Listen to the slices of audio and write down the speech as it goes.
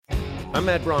I'm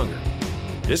Matt Bronger.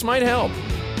 This might help.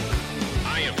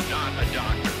 I am not a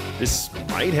doctor. This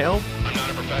might help. I'm not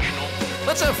a professional.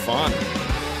 Let's have fun.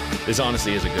 This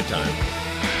honestly is a good time.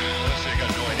 Honestly, I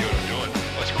got no idea what I'm doing.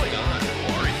 What's going on?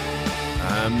 Who are you?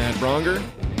 I'm Matt Bronger.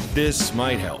 This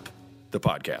might help. The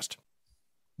podcast.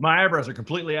 My eyebrows are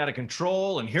completely out of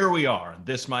control, and here we are.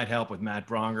 This might help with Matt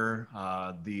Bronger.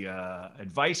 The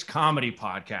advice comedy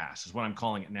podcast is what I'm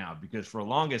calling it now, because for the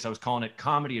longest I was calling it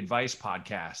comedy advice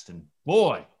podcast, and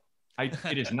boy,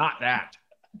 it is not that.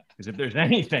 Because if there's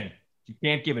anything you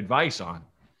can't give advice on,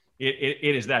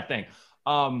 it is that thing.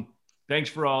 Thanks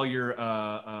for all your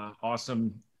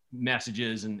awesome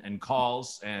messages and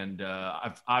calls, and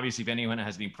obviously if anyone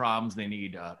has any problems they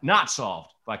need not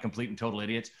solved by complete and total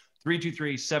idiots,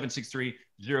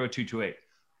 323-763-0228.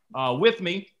 With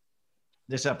me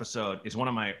this episode is one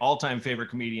of my all-time favorite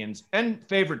comedians and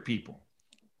favorite people.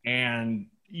 And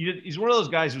he's one of those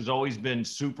guys who's always been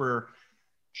super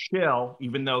chill,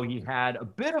 even though he had a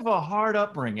bit of a hard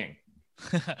upbringing,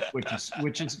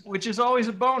 which is always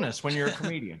a bonus when you're a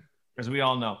comedian, as we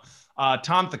all know.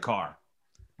 Tom Thakkar,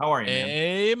 how are you, man?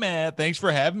 Hey, Matt. Thanks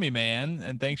for having me, man.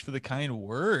 And thanks for the kind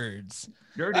words.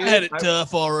 Sure, I had it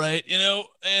tough, all right,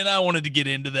 and I wanted to get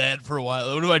into that for a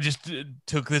while. What if I just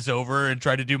took this over and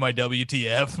tried to do my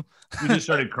WTF? You just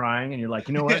started crying, and you're like,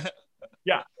 you know what?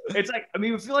 Yeah, it's like, I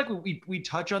mean, I feel like we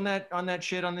touch on that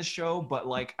shit on this show, but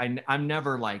like, I'm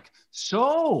never like,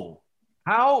 so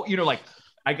how, like,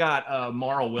 I got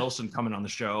Marl Wilson coming on the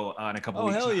show in a couple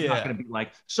weeks. Hell yeah. I'm not going to be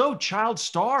like, so child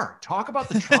star, talk about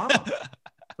the trauma.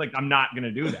 Like, I'm not going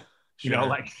to do that.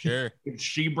 Sure. If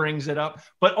she brings it up,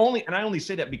 but I only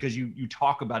say that because you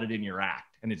talk about it in your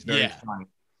act, and it's very funny.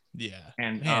 Yeah.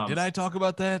 And man, did I talk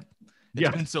about that? It's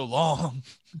been so long.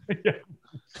 Yeah.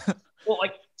 Well,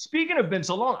 like, speaking of been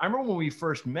so long, I remember when we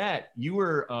first met, you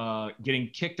were getting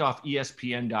kicked off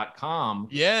ESPN.com.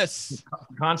 Yes.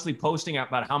 Constantly posting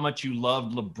about how much you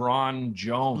loved LeBron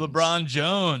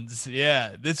Jones.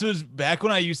 Yeah. This was back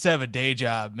when I used to have a day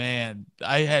job, man.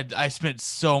 I spent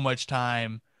so much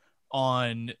time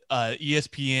on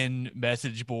ESPN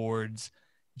message boards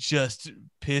just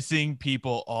pissing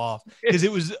people off, because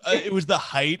it was the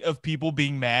height of people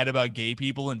being mad about gay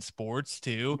people in sports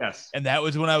too. Yes. And that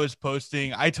was when I was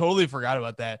posting. I totally forgot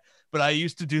about that, but I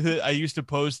used to do that. I used to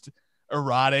post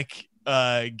erotic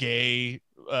gay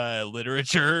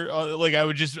literature. Like I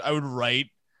would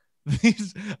write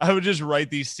these, I would just write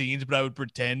these scenes, but I would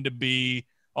pretend to be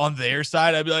on their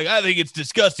side. I'd be like, I think it's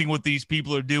disgusting what these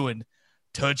people are doing,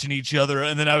 touching each other.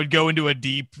 And then I would go into a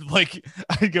deep, like,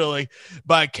 I'd go like,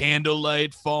 by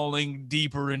candlelight, falling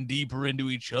deeper and deeper into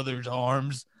each other's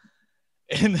arms.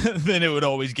 And then it would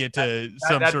always get to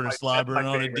some sort of slobbering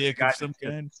on a dick of some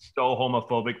kind. So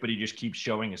homophobic, but he just keeps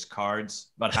showing his cards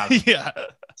about how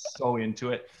so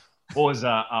into it. What was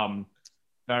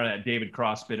that David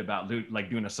Cross bit about like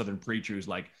doing a Southern preacher who's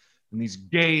like, and these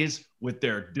gays with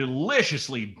their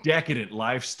deliciously decadent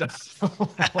lifestyle.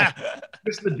 Like,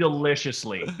 just the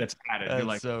deliciously that's added. That's You're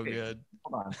like, so okay, good.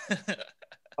 Hold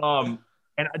on.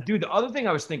 And dude, the other thing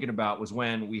I was thinking about was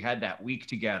when we had that week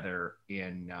together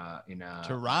in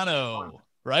Toronto,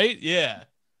 right? Yeah.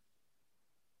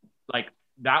 Like,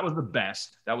 that was the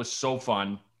best. That was so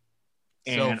fun.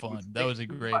 So fun. That was a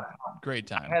great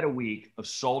time. I had a week of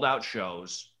sold out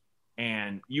shows,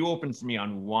 and you opened for me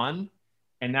on one.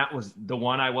 And that was the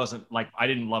one I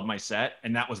didn't love my set.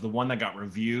 And that was the one that got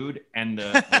reviewed. And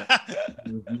the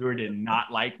reviewer did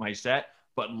not like my set,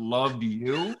 but loved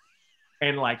you.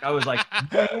 And like, I was like,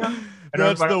 damn.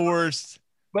 That's the worst.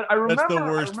 But I remember. That's the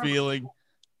worst feeling.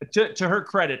 To her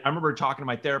credit, I remember talking to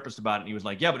my therapist about it. And he was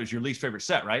like, yeah, but it was your least favorite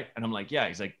set, right? And I'm like, yeah.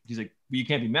 He's like, well, you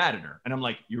can't be mad at her. And I'm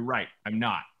like, you're right. I'm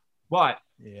not. But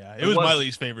yeah, it was my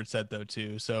least favorite set though,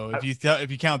 too. So if you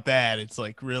count that, it's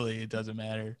like, really, it doesn't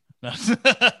matter.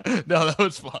 No, that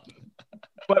was fun.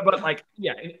 But like,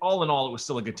 yeah, all in all, it was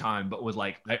still a good time. But was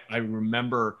like, I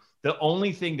remember the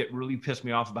only thing that really pissed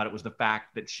me off about it was the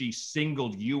fact that she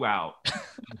singled you out.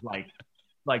 like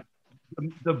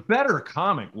the better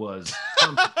comic was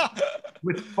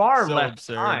with far so less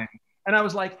absurd. time. And I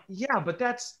was like, yeah, but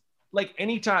that's like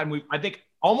anytime I think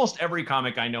almost every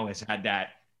comic I know has had that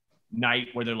night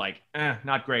where they're like,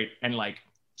 not great. And like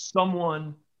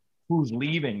someone who's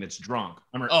leaving that's drunk.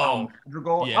 I remember Al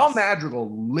Madrigal. Yes. Al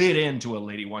Madrigal lit into a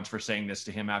lady once for saying this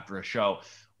to him after a show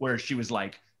where she was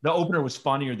like, the opener was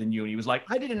funnier than you. And he was like,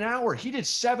 I did an hour. He did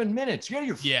 7 minutes. You're out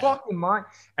of your fucking mind.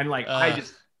 And like,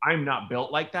 I'm not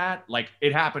built like that. Like,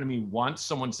 it happened to me once.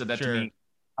 Someone said that to me.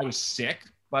 I was sick,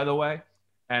 by the way.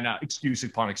 And excuse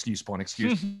upon excuse upon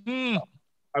excuse.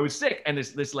 I was sick. And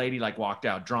this lady like walked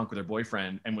out drunk with her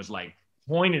boyfriend and was like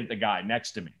pointed at the guy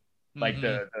next to me. like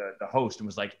the host, and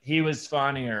was like, he was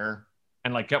funnier,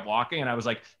 and like kept walking. And I was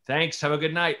like, thanks, have a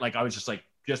good night. Like I was just like,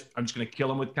 I'm just gonna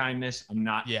kill him with kindness. I'm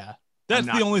not. Yeah. That's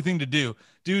the only thing to do,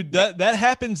 dude. That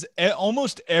happens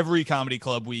almost every comedy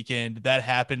club weekend. That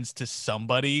happens to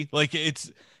somebody. Like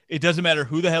it doesn't matter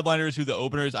who the headliner is, who the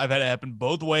opener is. I've had it happen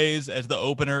both ways, as the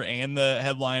opener and the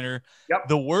headliner. Yep.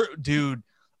 Dude,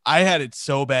 I had it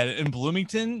so bad in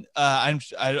Bloomington. I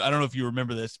don't know if you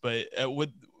remember this, but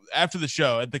after the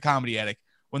show at the Comedy Attic,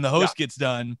 when the host gets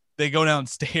done, they go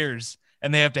downstairs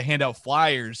and they have to hand out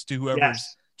flyers to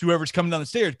whoever's coming down the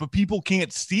stairs. But people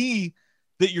can't see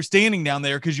that you're standing down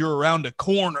there because you're around a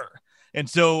corner. And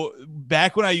so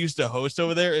back when I used to host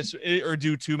over there or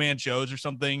do 2-man shows or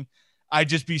something, I'd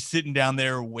just be sitting down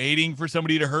there waiting for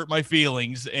somebody to hurt my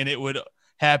feelings. And it would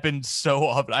happen so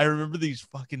often. I remember these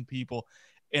fucking people.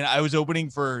 And I was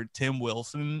opening for Tim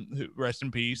Wilson, who, rest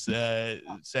in peace,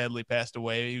 sadly passed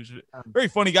away. He was a very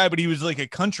funny guy, but he was like he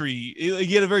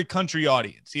had a very country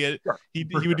audience. He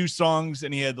would do songs,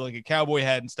 and he had like a cowboy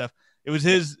hat and stuff. It was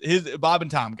his Bob and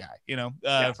Tom guy,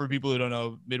 for people who don't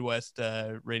know, Midwest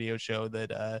radio show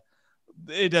that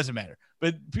it doesn't matter.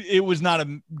 But it was not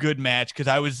a good match because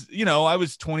I was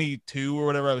 22 or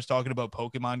whatever. I was talking about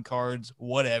Pokemon cards,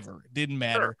 whatever. It didn't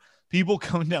matter. People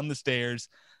coming down the stairs,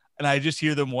 and I just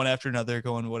hear them one after another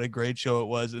going, what a great show it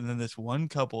was. And then this one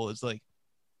couple is like,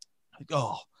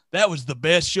 oh, that was the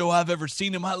best show I've ever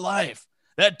seen in my life.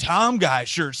 That Tom guy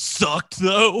sure sucked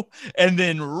though. And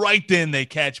then right then they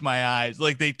catch my eyes.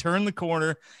 Like they turn the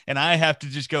corner and I have to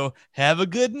just go, have a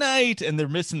good night. And they're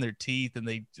missing their teeth and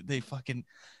they fucking,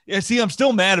 see, I'm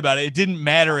still mad about it. It didn't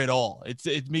matter at all.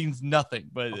 It means nothing,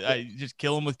 but I just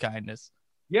kill them with kindness.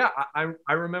 Yeah.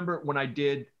 I remember when I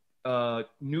did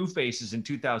New Faces in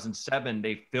 2007,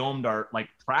 they filmed our like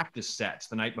practice sets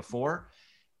the night before.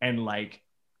 And like,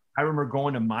 I remember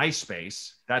going to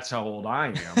MySpace. That's how old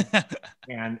I am.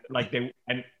 And like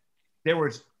there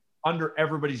was under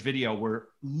everybody's video were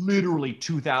literally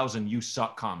 2,000 "you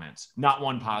suck" comments, not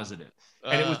one positive.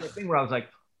 And it was the thing where I was like,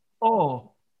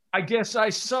 oh, I guess I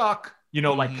suck,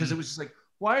 like, because it was just like,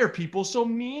 why are people so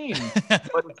mean?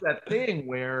 But it's that thing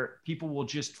where people will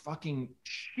just fucking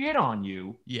shit on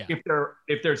you if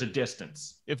there's a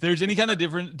distance. If there's any kind of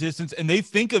different distance, and they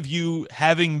think of you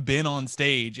having been on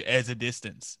stage as a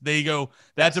distance. They go,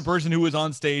 that's a person who was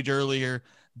on stage earlier.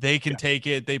 They can take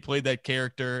it. They played that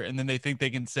character, and then they think they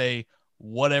can say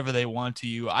whatever they want to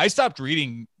you. I stopped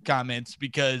reading comments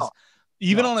because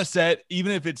on a set,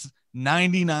 even if it's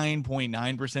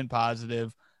 99.9%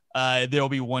 positive, there'll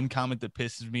be one comment that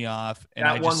pisses me off, and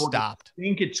I just stopped. I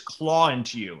think it's clawing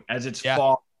to you as it's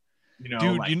fall.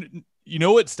 Dude, you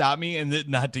know what stopped me, and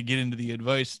not to get into the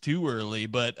advice too early,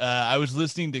 but I was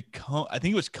listening to I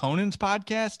think it was Conan's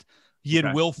podcast. He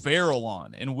had Will Ferrell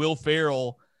on, and Will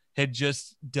Ferrell had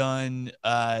just done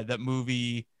that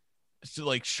movie,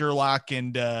 like Sherlock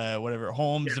and whatever,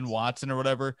 Holmes and Watson or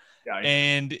whatever.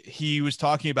 And he was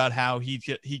talking about how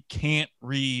he can't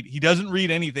read. He doesn't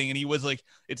read anything. And he was like,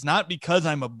 it's not because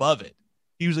I'm above it.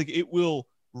 He was like, it will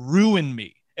ruin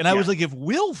me. And I was like, if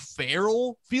Will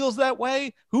Ferrell feels that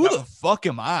way, who the fuck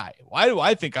am I? Why do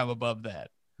I think I'm above that?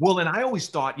 Well, and I always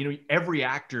thought, every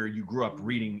actor you grew up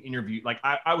reading interview, like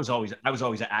I was always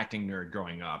an acting nerd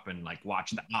growing up and like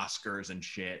watching the Oscars and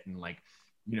shit. And like,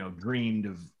 dreamed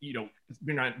of,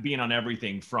 being on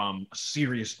everything from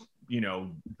serious,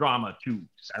 drama to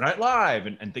Saturday Night Live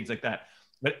and things like that.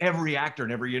 But every actor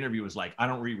in every interview was like, I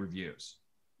don't read reviews,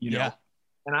 know?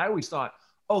 And I always thought,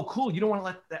 oh, cool. You don't want to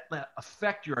let that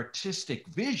affect your artistic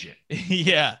vision.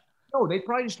 Yeah. No, they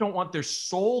probably just don't want their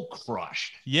soul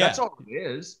crushed. Yeah. That's all it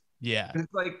is. Yeah.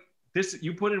 It's like this,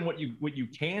 you put in what you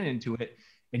can into it,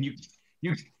 and you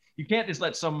can't just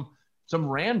let some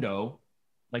rando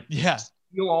like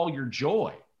steal all your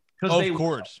joy. Of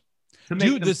course.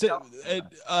 Dude,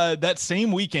 that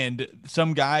same weekend,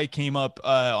 some guy came up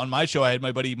on my show. I had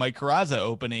my buddy Mike Carrazza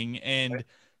opening, and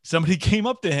somebody came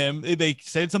up to him. They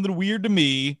said something weird to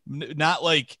me, not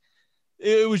like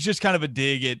it was just kind of a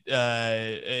dig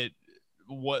at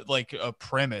what, like a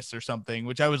premise or something,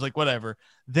 which I was like, whatever.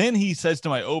 Then he says to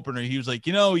my opener, he was like,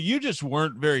 you just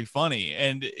weren't very funny.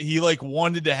 And he like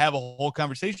wanted to have a whole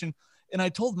conversation. And I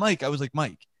told Mike, I was like,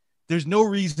 Mike, there's no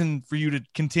reason for you to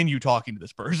continue talking to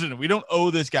this person. We don't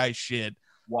owe this guy shit.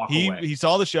 He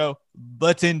saw the show.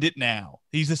 Let's end it now.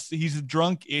 He's a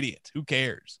drunk idiot. Who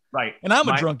cares? Right. And I'm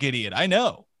a drunk idiot. I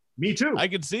know. Me too. I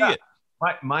could see it.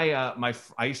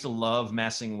 I used to love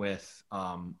messing with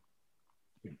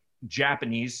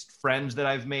Japanese friends that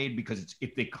I've made, because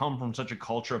if they come from such a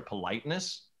culture of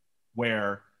politeness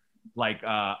where like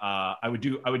I would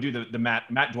do the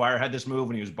Matt Dwyer had this move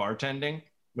when he was bartending.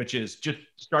 which is just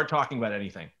start talking about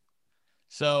anything.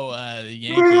 So the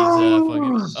Yankees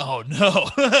fucking oh no.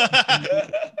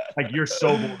 Like you're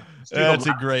so bored. That's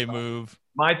a great move.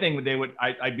 My thing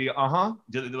I'd be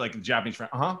like the Japanese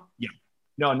friend, yeah,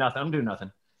 no, nothing, I'm doing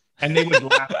nothing, and they would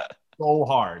laugh so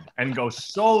hard and go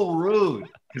so rude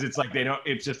because it's like they don't.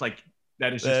 It's just like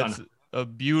that is just That's a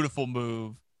beautiful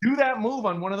move. do that move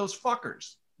on one of those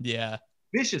fuckers. Yeah.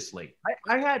 Viciously.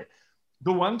 I had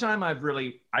the one time I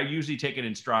usually take it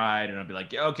in stride and I'll be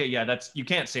like, yeah, okay, yeah, you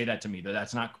can't say that to me.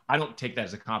 That's not, I don't take that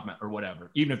as a compliment or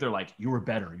whatever. Even if they're like, you were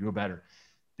better.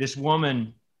 This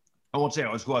woman, I won't say who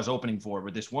I was opening for,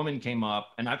 but this woman came up,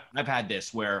 and I've had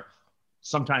this where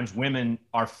sometimes women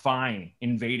are fine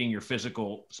invading your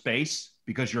physical space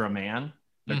because you're a man.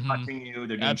 They're touching you.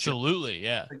 They're doing absolutely shit.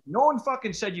 Yeah. Like, no one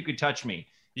fucking said you could touch me.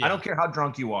 Yeah. I don't care how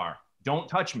drunk you are. Don't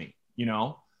touch me. You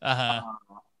know.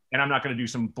 And I'm not going to do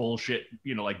some bullshit,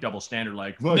 like double standard,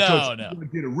 like no. You're gonna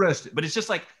get arrested. But it's just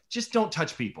like, just don't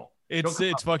touch people.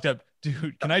 It's fucked up,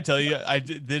 dude. Can I tell you? I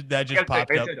did that just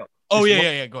popped up. Oh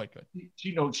yeah. Go ahead.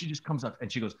 She just comes up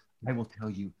and she goes, I will tell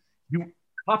you. You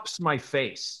cups my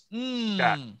face.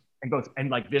 And goes and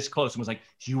like this close and was like,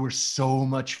 you were so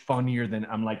much funnier than.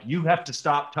 I'm like, you have to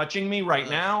stop touching me right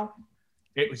now.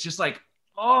 It was just like,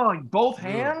 oh, both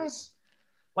hands.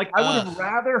 Like I would have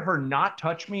rather her not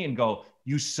touch me and go,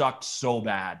 you sucked so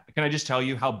bad. Can I just tell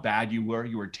you how bad you were?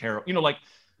 You were terrible.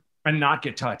 And not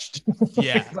get touched.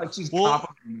 Yeah. Like she's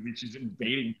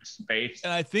invading space.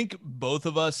 And I think both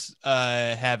of us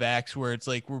have acts where it's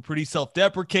like we're pretty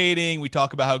self-deprecating. We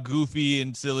talk about how goofy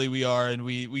and silly we are, and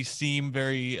we seem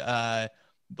very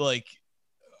like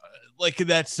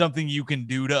that's something you can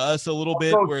do to us a little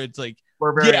bit, where it's like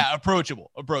we're very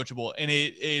approachable. And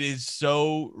it is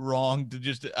so wrong to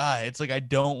just it's like I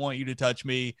don't want you to touch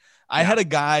me. I had a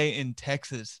guy in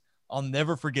Texas. I'll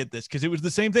never forget this because it was the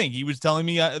same thing. He was telling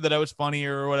me that I was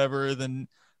funnier or whatever than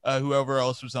whoever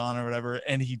else was on or whatever.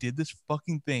 And he did this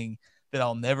fucking thing that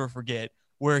I'll never forget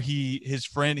where his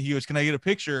friend, he goes, can I get a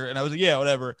picture? And I was like, yeah,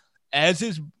 whatever. As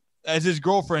his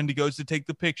girlfriend, he goes to take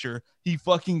the picture. He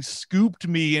fucking scooped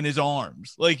me in his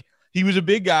arms. Like he was a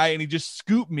big guy and he just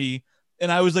scooped me.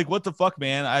 And I was like, what the fuck,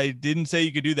 man? I didn't say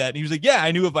you could do that. And he was like, yeah,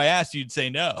 I knew if I asked you'd say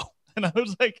no. And I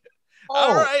was like,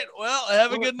 all right, well,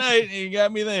 have a good night. You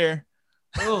got me there.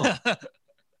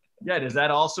 Yeah, does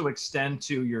that also extend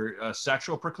to your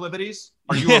sexual proclivities?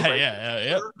 Are you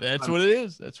yeah. That's what it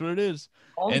is.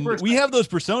 And we have those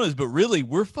personas, but really,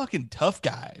 we're fucking tough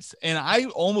guys. And I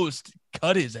almost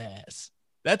cut his ass.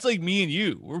 That's like me and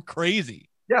you. We're crazy.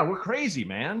 Yeah, we're crazy,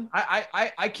 man.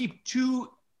 I keep two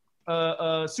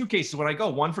suitcases when I go.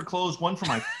 One for clothes, one for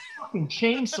my fucking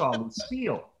chainsaw with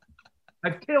steel.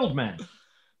 I've killed men.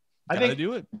 I think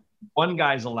do it. One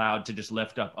guy's allowed to just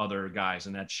lift up other guys,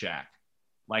 and that's Shaq.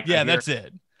 Like, yeah, that's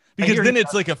it. Because then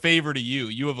it's like a favor to you.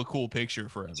 You have a cool picture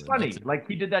forever. It's funny. Like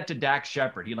he did that to Dax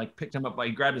Shepard. He like picked him up,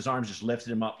 he grabbed his arms, just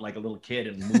lifted him up like a little kid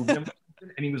and moved him.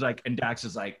 And he was like, and Dax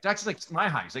is like my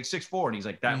height. He's like 6'4", and he's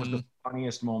like, that was the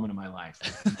funniest moment of my life.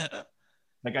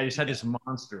 Like I just had this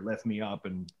monster lift me up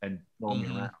and roll me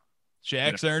around.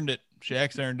 Shaq's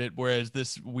earned it. Whereas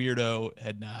this weirdo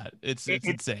had not. It's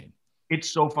insane. It's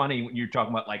so funny when you're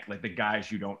talking about like the guys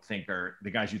you think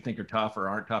are tough or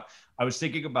aren't tough. I was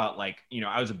thinking about I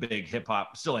was a big hip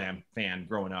hop, still am fan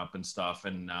growing up and stuff.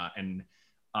 And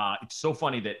it's so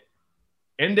funny that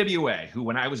NWA, who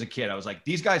when I was a kid, I was like,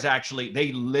 these guys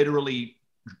they literally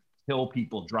kill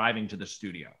people driving to the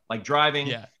studio, like driving.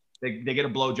 Yeah. They get a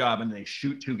blowjob and they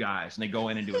shoot two guys and they go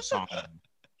in and do a song.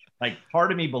 Like part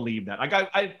of me believed that. Like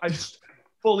I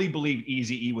fully believe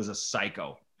Eazy-E was a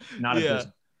psycho, not a business.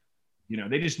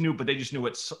 They just knew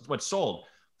what sold.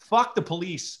 Fuck the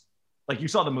police. Like you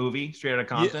saw the movie Straight Outta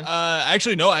Compton.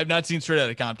 Actually, no, I've not seen Straight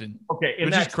Outta Compton. Okay,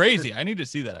 which is crazy. I need to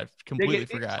see that. I completely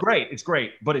forgot. It's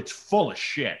great, but it's full of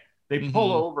shit. They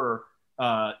pull over,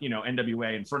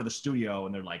 NWA in front of the studio,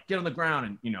 and they're like, "Get on the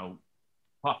ground," and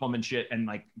pop them and shit. And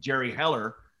like Jerry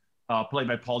Heller, played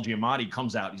by Paul Giamatti,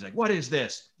 comes out. He's like, "What is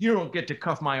this? You don't get to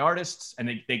cuff my artists." And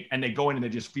they go in and they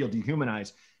just feel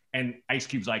dehumanized. And Ice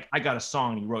Cube's like, I got a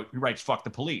song. He writes, "Fuck the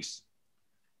Police."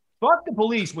 Fuck the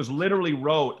Police was literally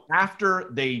wrote after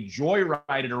they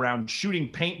joyrided around shooting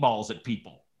paintballs at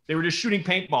people. They were just shooting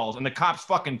paintballs and the cops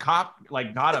got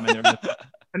them.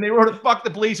 And they wrote it, "Fuck the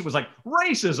Police." It was like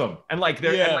racism. And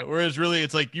whereas really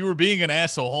it's like you were being an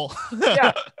asshole.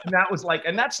 Yeah. And that was like,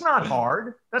 and that's not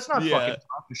hard. That's not fucking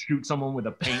tough to shoot someone with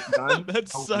a paint gun. That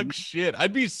sucks shit.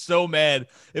 I'd be so mad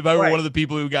if I were one of the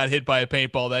people who got hit by a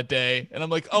paintball that day. And I'm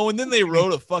like, oh, and then they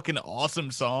wrote a fucking awesome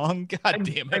song. God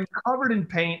damn it. I'm covered in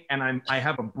paint and I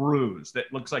have a bruise that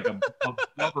looks like a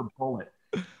rubber bullet.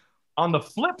 On the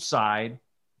flip side,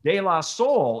 De La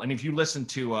Soul, and if you listen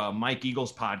to Mike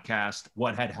Eagle's podcast,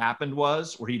 What Had Happened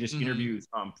was, where he just interviews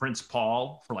Prince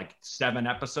Paul for like 7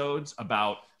 episodes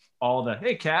about all the,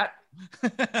 hey, Cat,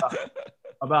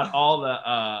 about all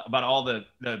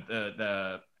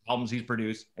the albums he's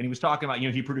produced. And he was talking about,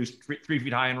 he produced 3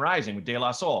 Feet High and Rising with De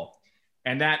La Soul.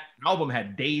 And that album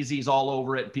had daisies all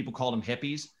over it. People called them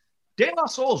hippies. De La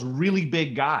Soul's really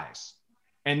big guys.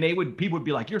 And people would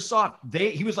be like, you're soft.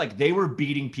 He was like, they were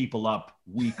beating people up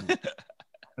weekly.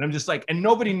 And I'm just like, and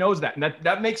nobody knows that. And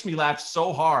that makes me laugh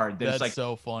so hard. That's it's like,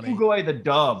 so funny. Ugoy the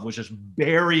Dove was just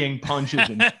burying punches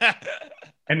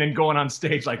and then going on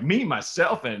stage like me,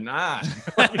 myself, and I.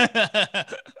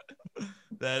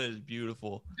 That is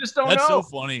beautiful. Just don't That's know. so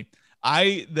funny.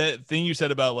 That thing you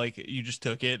said about like, you just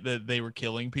took it that they were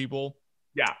killing people.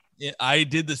 Yeah. I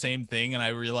did the same thing, and I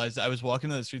realized I was walking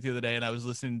down the street the other day and I was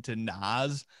listening to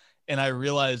Nas, and I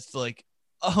realized like,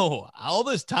 oh, all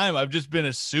this time I've just been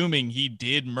assuming he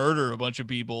did murder a bunch of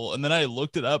people. And then I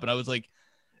looked it up and I was like,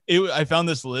 I found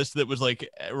this list that was like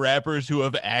rappers who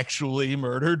have actually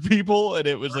murdered people. And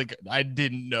it was like, I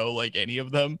didn't know like any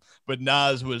of them, but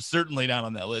Nas was certainly not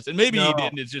on that list. And maybe he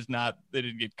didn't. It's just not, they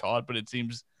didn't get caught, but it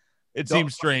seems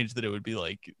strange that it would be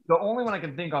like. The only one I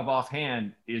can think of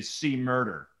offhand is C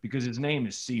Murder, because his name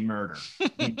is C Murder.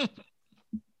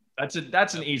 That's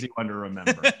an easy one to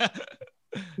remember.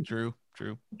 True.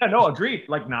 Yeah, no, agreed.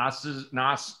 Like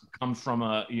Nas comes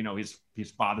from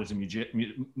his father's a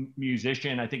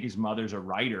musician. I think his mother's a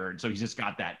writer, and so he's just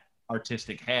got that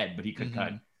artistic head. But he could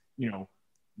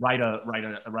write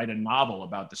a novel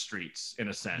about the streets in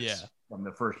a sense, from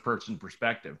the first person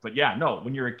perspective. But yeah, no,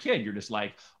 when you're a kid, you're just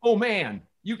like, oh man,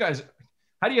 you guys,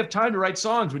 how do you have time to write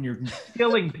songs when you're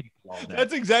killing people all day?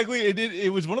 That's exactly it.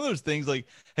 It was one of those things. Like,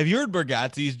 have you heard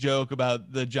Bargatze's joke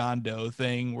about the John Doe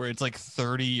thing, where it's like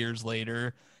 30 years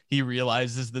later he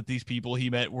realizes that these people he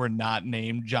met were not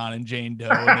named John and Jane Doe,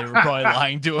 and they were probably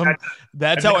lying to him?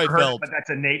 That's how I felt. But that's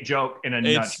a Nate joke in a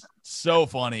nutshell. So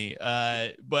funny.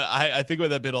 But I think about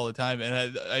that bit all the time,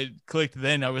 and I clicked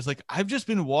then. I was like, I've just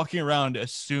been walking around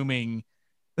assuming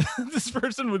this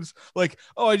person was like,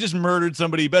 oh, I just murdered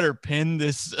somebody, better pin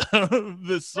this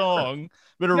this song,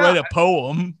 better write a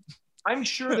poem. I'm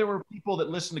sure there were people that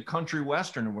listened to country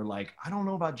western and were like, I don't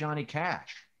know about Johnny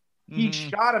Cash. He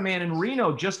shot a man in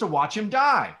Reno just to watch him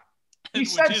die. He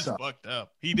said so. Fucked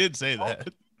up. He did say that.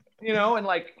 And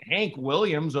like Hank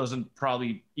Williams wasn't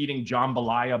probably eating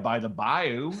jambalaya by the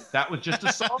bayou. That was just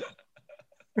a song.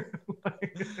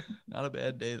 Not a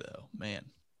bad day though, man.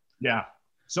 Yeah.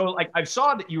 So like I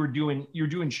saw that you're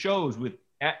doing shows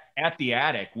at the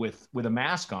Attic with a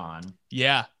mask on.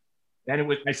 Yeah. And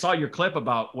I saw your clip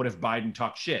about what if Biden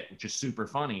talked shit, which is super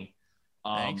funny.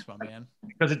 Thanks, my man.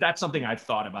 Because that's something I've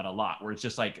thought about a lot, where it's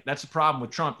just like, that's the problem with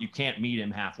Trump. You can't meet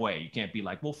him halfway. You can't be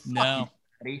like, well, fuck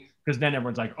you, because then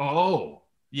everyone's like, oh.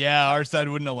 Yeah, our side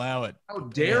wouldn't allow it. How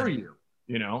dare you?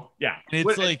 Yeah. And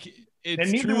it's like, it's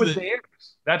and neither true would that, theirs.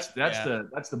 That's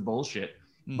the bullshit.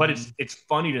 But it's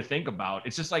funny to think about.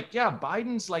 It's just like, yeah,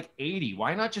 Biden's like 80.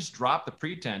 Why not just drop the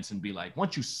pretense and be like,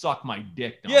 once you suck my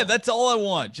dick, Donald. Yeah, that's all I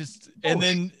want.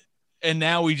 And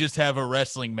now we just have a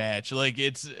wrestling match. Like,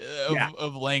 it's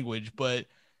of language, but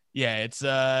yeah, it's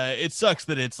it sucks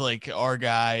that it's like our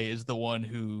guy is the one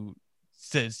who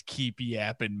says keep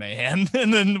yapping, man.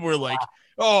 And then we're like,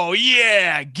 oh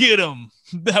yeah, get him.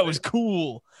 That was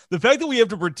cool. The fact that we have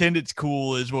to pretend it's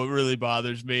cool is what really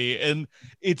bothers me. And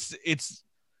it's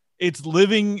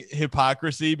living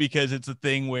hypocrisy, because it's a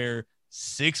thing where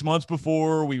 6 months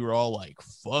before we were all like,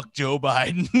 fuck Joe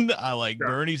Biden. I like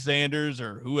Bernie Sanders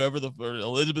or whoever or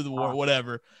Elizabeth Warren,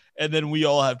 whatever. And then we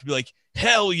all have to be like,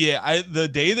 hell yeah. The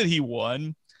day that he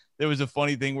won, there was a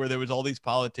funny thing where there was all these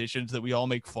politicians that we all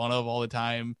make fun of all the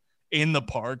time in the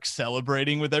park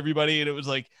celebrating with everybody. And it was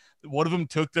like, one of them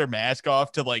took their mask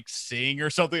off to like sing or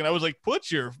something. And I was like,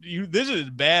 this is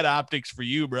bad optics for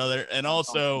you, brother. And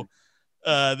also,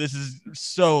 this is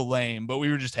so lame, but we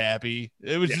were just happy.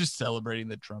 It was just celebrating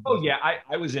the Trump. Oh yeah.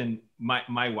 I was in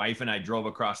my wife and I drove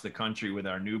across the country with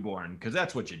our newborn, because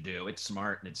that's what you do. It's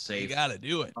smart and it's safe. You got to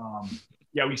do it.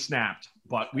 Yeah, we snapped,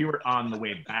 but we were on the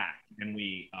way back, and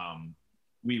we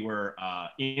were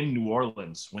in New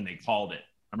Orleans when they called it.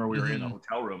 I remember we were in the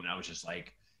hotel room, and I was just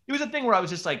like, it was a thing where I was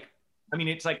just like, I mean,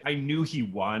 it's like I knew he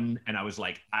won, and I was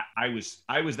like, I was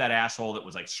that asshole that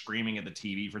was like screaming at the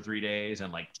TV for 3 days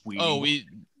and like tweeting. Oh, we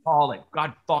call it.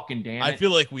 God fucking damn it. I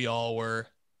feel like we all were.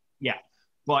 Yeah,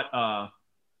 but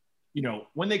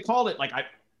when they called it, like I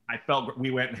felt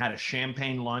we went and had a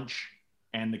champagne lunch,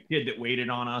 and the kid that waited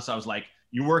on us, I was like,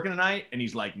 "You working tonight?" And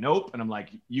he's like, "Nope." And I'm like,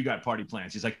 "You got party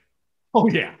plans?" He's like, "Oh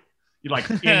yeah." You like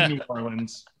in New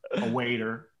Orleans, a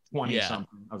waiter, 20 Yeah.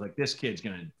 something. I was like, this kid's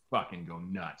gonna fucking go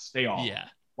nuts. They all. Yeah.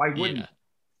 Why wouldn't Yeah.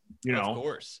 you know? Of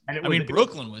course. And it I was- mean, it was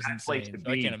Brooklyn was a bad place insane. to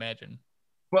I be. can't imagine.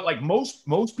 But like most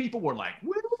people were like,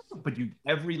 woo, but you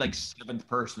every like seventh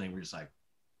person, they were just like,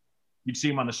 you'd see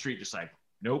them on the street, just like,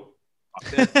 nope.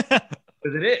 Fuck this.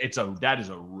 Because that is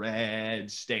a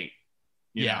red state,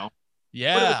 you Yeah. know.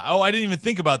 Yeah. Oh, I didn't even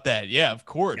think about that. Yeah, of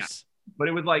course. But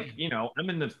it was like, you know, I'm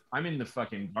in the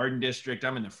fucking Garden District.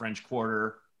 I'm in the French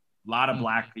Quarter. A lot of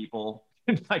black people.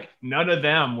 Like none of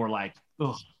them were like,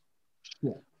 ugh.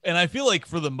 And I feel like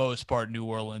for the most part, New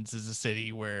Orleans is a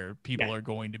city where people Yeah. are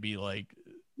going to be like,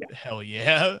 Yeah. hell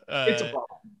yeah. It's a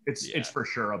bubble. It's yeah. for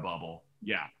sure a bubble.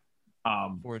 Yeah.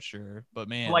 For sure. But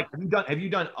man, Like have you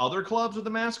done other clubs with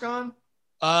the mask on?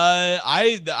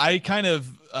 I kind of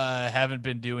haven't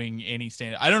been doing any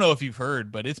stand. I don't know if you've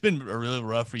heard, but it's been a really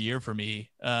rough year for me.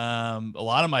 A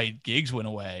lot of my gigs went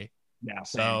away. Yeah.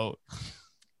 So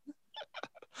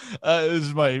this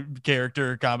is my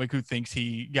character comic who thinks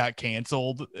he got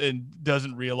canceled and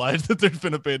doesn't realize that there's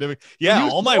been a pandemic. Yeah,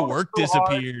 You all my sold work so hard.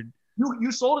 disappeared.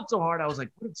 You sold it so hard. I was like,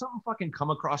 did something fucking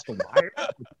come across the wire?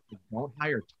 Don't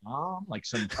hire Tom. Like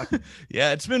some fucking.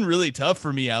 Yeah, it's been really tough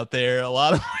for me out there. A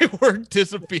lot of my work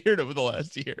disappeared over the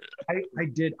last year. I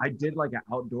did like an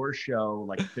outdoor show,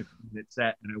 like 15-minute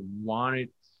set, and I wanted.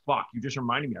 Fuck, you just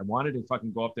reminded me. I wanted to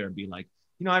fucking go up there and be like,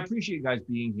 you know, I appreciate you guys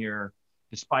being here,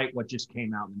 despite what just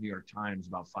came out in the New York Times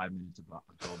about 5 minutes ago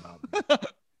about.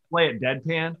 Play it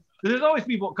deadpan. There's always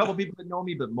a couple people that know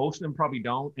me, but most of them probably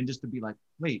don't. And just to be like,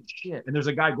 wait, shit. And there's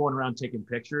a guy going around taking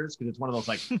pictures because it's one of those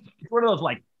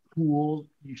like cool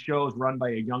shows run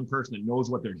by a young person that knows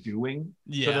what they're doing.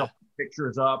 Yeah. So they'll put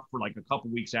pictures up for like a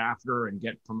couple weeks after and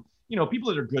get from, you know, people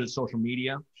that are good at social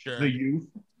media, Sure. the youth.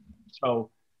 So,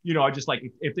 you know, I just like,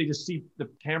 if they just see the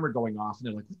camera going off and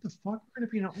they're like, what the fuck? We're going to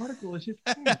be in an article. It's just,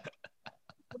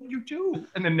 what did you do?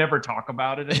 And then never talk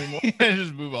about it anymore.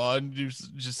 Just move on.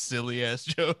 Just silly ass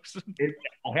jokes.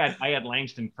 I had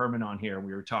Langston Kerman on here. And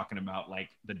we were talking about like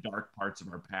the dark parts of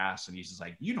our past, and he's just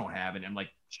like, "You don't have it." I'm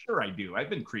like, "Sure, I do. I've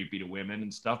been creepy to women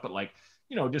and stuff, but like,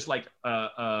 you know, just like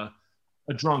a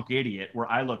drunk idiot where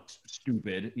I looked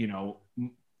stupid. You know,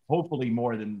 hopefully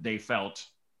more than they felt,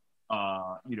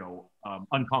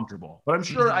 uncomfortable. But I'm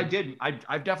sure I did.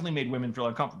 I've definitely made women feel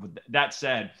uncomfortable. That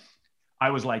said, I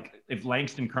was like, if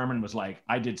Langston Kerman was like,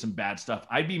 I did some bad stuff,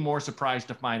 I'd be more surprised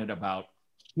to find it about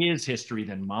his history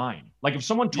than mine. Like if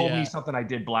someone told me something I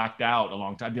did blacked out a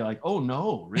long time, I'd be like, oh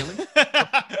no, really?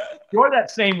 You're that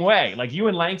same way. Like you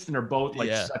and Langston are both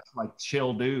like such like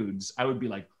chill dudes. I would be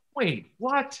like, wait,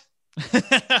 what?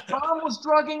 Tom was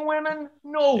drugging women?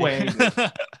 No way.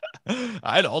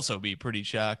 I'd also be pretty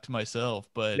shocked myself,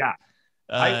 but yeah,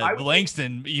 I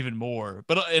Langston even more.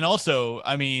 But and also,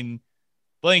 I mean,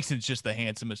 Langston's just the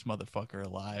handsomest motherfucker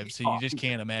alive, so you just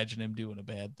can't imagine him doing a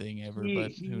bad thing ever. But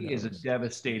he is a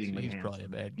devastatingly he's handsome. probably a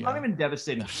bad guy. Not even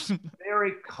devastating,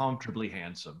 very comfortably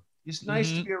handsome. He's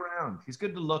nice to be around. He's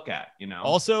good to look at, you know.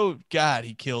 Also, God,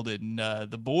 he killed it in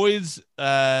The Boys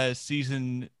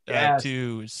season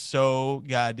 2 is so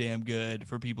goddamn good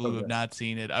for people who have not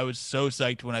seen it. I was so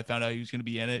psyched when I found out he was going to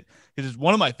be in it because it's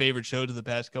one of my favorite shows of the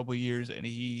past couple of years, and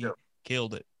he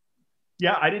killed it.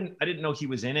 Yeah, I didn't know he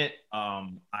was in it.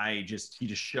 He just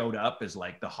showed up as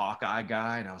like the Hawkeye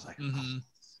guy, and I was like, oh,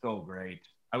 so great.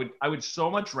 I would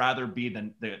so much rather be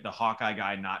the Hawkeye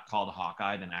guy not called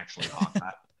Hawkeye than actually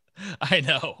Hawkeye. I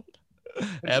know,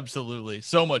 absolutely,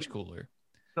 so much cooler.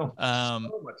 So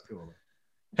much cooler.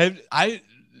 I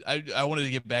wanted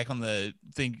to get back on the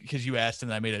thing because you asked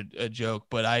and I made a joke,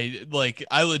 but I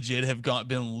legit have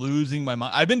been losing my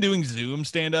mind. I've been doing Zoom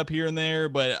stand up here and there,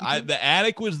 but the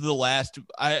Attic was the last.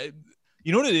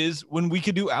 You know what it is? When we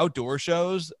could do outdoor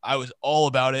shows, I was all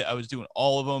about it. I was doing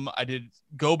all of them. I did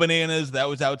Go Bananas. That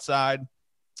was outside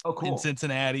in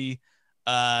Cincinnati.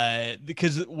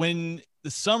 Because when the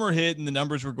summer hit and the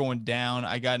numbers were going down,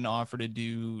 I got an offer to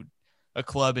do a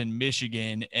club in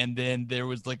Michigan, and then there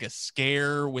was like a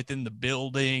scare within the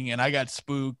building and I got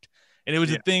spooked, and it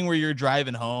was a thing where you're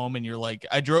driving home and you're like,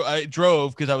 I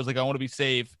drove because I was like, I want to be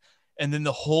safe. And then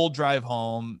the whole drive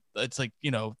home, it's like,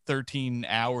 13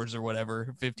 hours or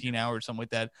whatever, 15 hours, something like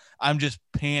that. I'm just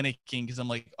panicking because I'm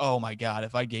like, oh my God,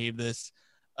 if I gave this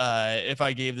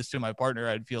to my partner,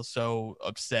 I'd feel so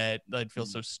upset. I'd feel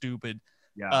so stupid.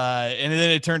 Yeah. And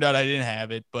then it turned out I didn't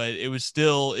have it, but it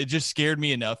just scared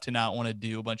me enough to not want to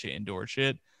do a bunch of indoor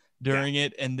shit during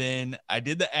it. And then I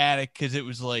did the Attic because it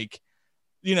was like,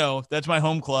 that's my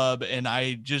home club. And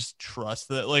I just trust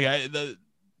that. Like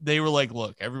they were like,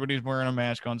 look, everybody's wearing a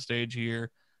mask on stage here.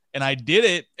 And I did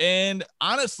it. And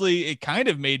honestly, it kind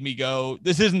of made me go,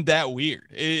 this isn't that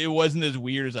weird. It wasn't as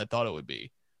weird as I thought it would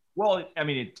be. Well, I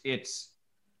mean, it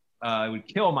would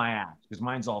kill my ass because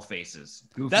mine's all faces.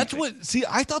 Goofy That's faces. see,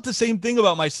 I thought the same thing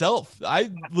about myself. I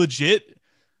legit,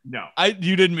 No,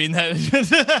 you didn't mean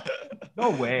that.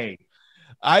 no way.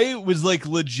 I was like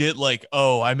legit like,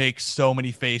 oh, I make so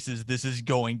many faces. This is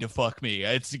going to fuck me.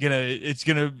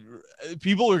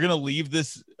 People are going to leave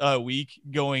this week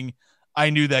going, I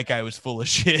knew that guy was full of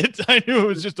shit. I knew it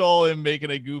was just all him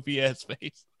making a goofy ass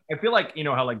face. I feel like, you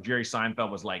know how like Jerry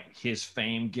Seinfeld was like, his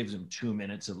fame gives him 2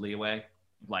 minutes of leeway,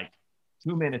 like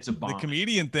 2 minutes of bomb. The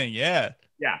comedian thing. Yeah.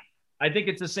 Yeah. I think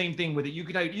it's the same thing with it. You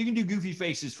can do goofy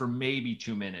faces for maybe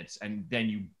 2 minutes, and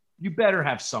then you better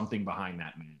have something behind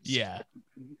that mask. Yeah.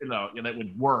 You know, that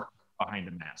would work behind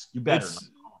a mask. You better. It's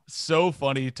so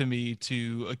funny to me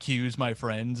to accuse my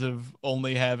friends of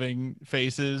only having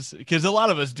faces, because a lot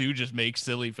of us do just make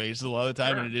silly faces a lot of the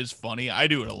time, and it is funny. I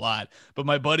do it a lot. But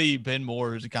my buddy Ben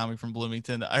Moore, who's a comic from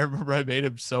Bloomington, I remember I made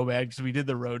him so mad because we did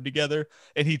the road together,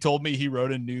 and he told me he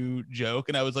wrote a new joke,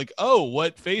 and I was like, oh,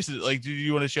 what face is it? Like, do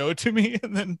you want to show it to me?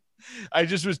 And then I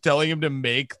just was telling him to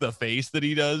make the face that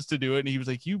he does to do it, and he was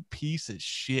like, you piece of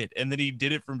shit. And then he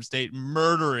did it from state,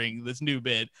 murdering this new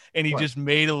bit, and he just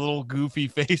made a little goofy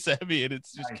face at me, and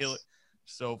it's just killing.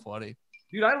 So funny.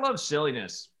 Dude, I love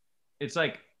silliness. It's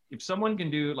like, if someone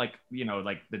can do like, you know,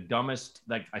 like the dumbest,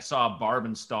 like I saw Barb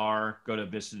and Star go to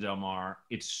Vista Del Mar.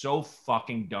 It's so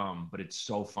fucking dumb, but it's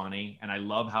so funny. And I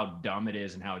love how dumb it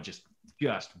is and how it just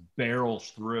barrels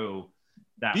through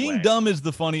that Being way. dumb is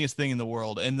the funniest thing in the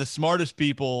world, and the smartest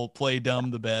people play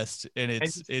dumb the best, and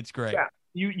it's great. Yeah,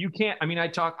 you can't. I mean,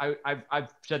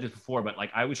 I've said this before, but like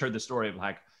I always heard the story of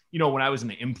like, you know, when I was in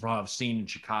the improv scene in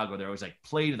Chicago, there was like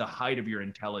play to the height of your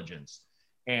intelligence,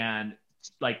 and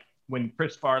like when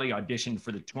Chris Farley auditioned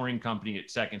for the touring company at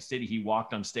Second City, he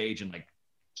walked on stage and like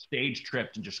stage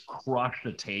tripped and just crushed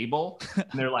a table, and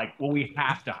they're like, well, we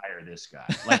have to hire this guy.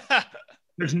 Like,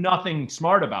 there's nothing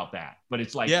smart about that, but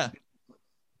it's like, yeah,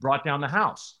 brought down the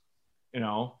house, you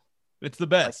know. It's the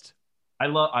best. I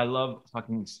love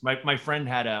fucking my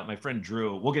friend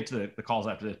Drew. We'll get to the calls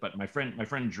after this, but my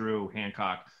friend Drew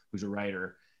Hancock, who's a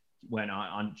writer, went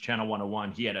on Channel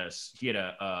 101. He had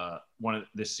a one of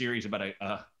this series about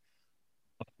a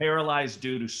paralyzed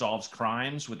dude who solves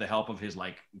crimes with the help of his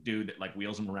like dude that like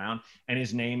wheels him around, and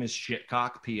his name is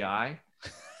Shitcock PI.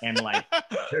 And like,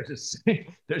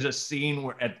 there's a scene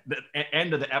where at the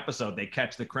end of the episode, they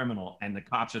catch the criminal and the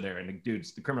cops are there, and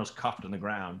the criminal's cuffed on the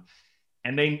ground,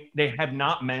 and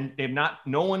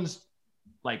no one's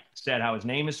like said how his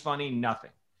name is funny, nothing.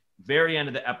 Very end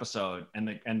of the episode, and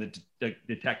the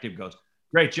detective goes,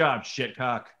 "Great job,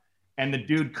 Shitcock," and the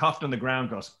dude cuffed on the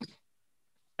ground goes,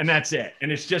 and that's it.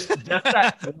 And it's just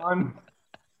that one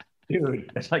dude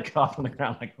that's like cuffed on the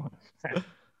ground,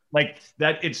 like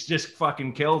that. It's just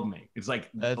fucking killed me. It's like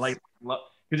because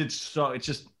it's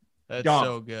just that's dumb.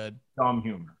 So good. Dumb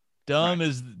humor. Dumb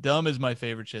is my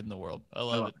favorite shit in the world. I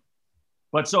love it.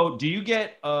 But so do you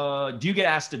get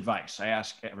asked advice? I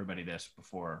ask everybody this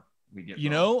before we get. You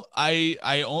know,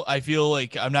 I feel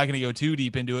like I'm not going to go too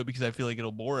deep into it because I feel like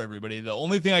it'll bore everybody. The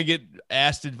only thing I get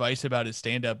asked advice about is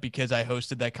stand up, because I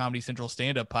hosted that Comedy Central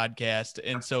stand up podcast,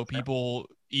 and so people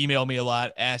email me a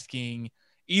lot asking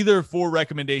either for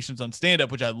recommendations on stand up,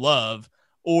 which I love,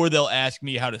 or they'll ask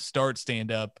me how to start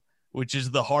stand up, which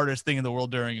is the hardest thing in the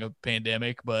world during a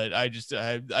pandemic. But I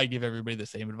give everybody the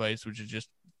same advice, which is just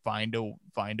find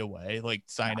a way, like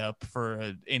sign up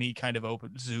for any kind of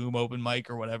Zoom open mic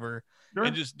or whatever,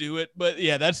 and just do it. But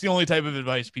yeah, that's the only type of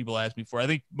advice people ask me for. I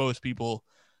think most people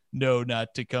know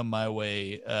not to come my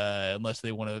way unless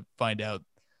they want to find out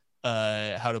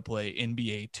how to play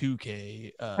NBA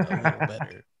 2K a little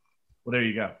better. Well, there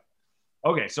you go.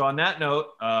 Okay, so on that note,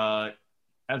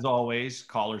 as always,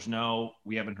 callers know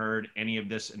we haven't heard any of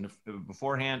this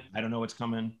beforehand. I don't know what's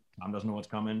coming. Tom doesn't know what's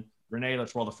coming. Renee,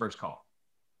 let's roll the first call.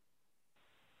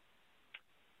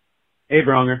 Hey,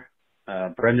 Bronger.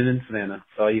 Brendan in Savannah.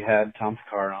 Saw you had Tom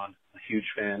Sakar on. A huge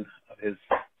fan of his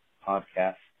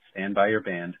podcast, Stand By Your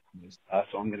Band.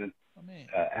 So I'm going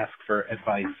to ask for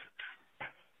advice,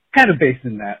 kind of based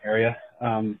in that area.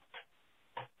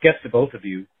 Guess to both of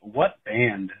you, what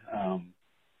band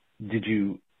did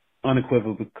you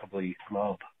unequivocally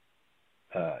love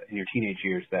in your teenage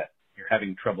years that you're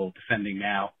having trouble defending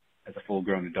now as a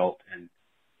full-grown adult? And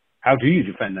how do you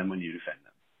defend them when you defend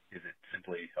them? Is it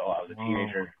simply, oh, I was a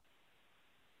teenager?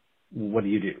 What do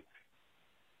you do?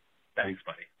 Thanks,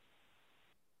 buddy.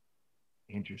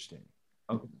 Interesting.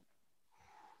 Okay.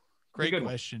 Great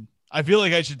question. I feel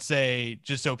like I should say,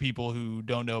 just so people who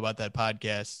don't know about that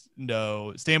podcast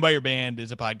know, Stand By Your Band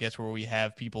is a podcast where we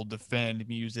have people defend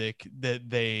music that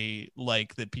they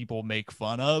like that people make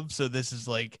fun of. So this is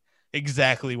like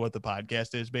exactly what the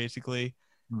podcast is, basically.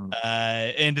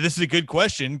 And this is a good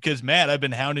question because, Matt, I've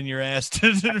been hounding your ass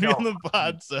to be on the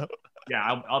pod. So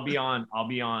yeah, I'll be on.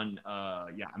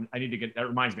 Yeah, I need to get. That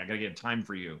reminds me, I gotta get time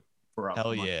for you.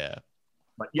 Hell yeah.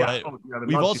 But yeah,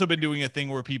 we've also been doing a thing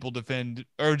where people defend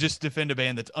a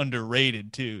band that's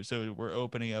underrated too. So we're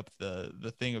opening up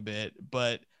the thing a bit,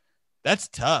 but that's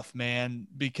tough, man,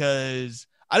 because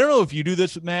I don't know if you do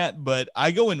this, Matt, but I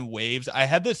go in waves. I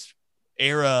had this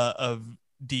era of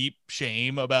deep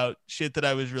shame about shit that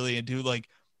I was really into. Like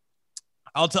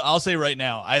I'll say right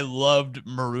now, I loved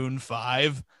Maroon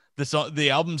 5, the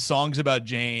album Songs About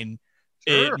Jane.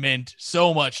 Sure. It meant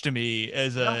so much to me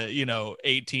as a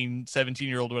 18,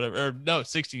 17-year-old, whatever, or no,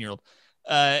 16-year-old.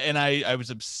 And I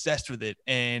was obsessed with it.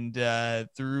 And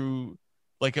through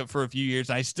for a few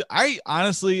years, I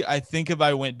honestly think if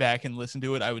I went back and listened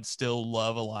to it, I would still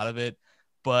love a lot of it,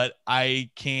 but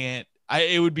I can't.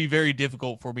 It would be very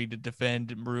difficult for me to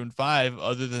defend Maroon 5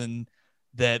 other than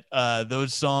that.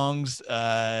 Those songs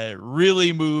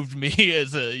really moved me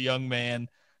as a young man.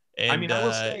 And, I mean,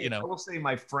 I will say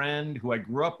my friend who I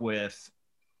grew up with,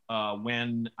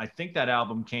 when I think that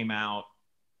album came out,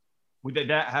 did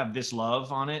that have This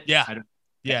Love on it? Yeah.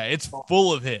 It's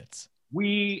full of hits.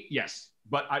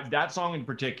 But that song in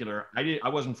particular, I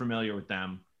wasn't familiar with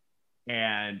them,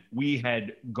 and we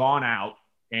had gone out,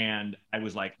 and I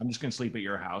was like, I'm just going to sleep at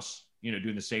your house,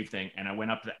 doing the safe thing. And I went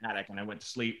up to the attic and I went to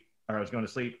sleep, or I was going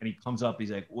to sleep, and he comes up,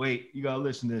 he's like, wait, you got to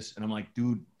listen to this. And I'm like,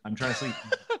 dude, I'm trying to sleep.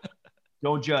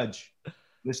 Don't judge.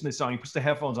 Listen to this song. He puts the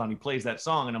headphones on. He plays that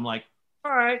song. And I'm like,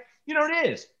 all right, it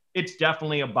is. It's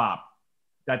definitely a bop.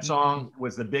 That song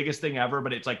was the biggest thing ever.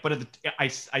 But it's like, I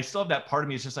still have that part of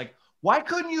me. It's just like, why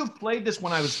couldn't you have played this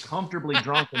when I was comfortably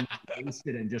drunk and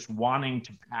wasted and just wanting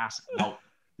to pass out?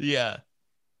 Yeah.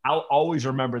 I'll always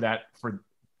remember that for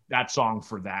that song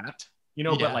for that,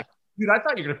 but like, dude, I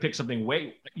thought you were going to pick something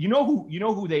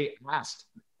who they asked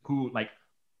who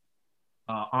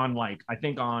on I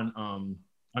think on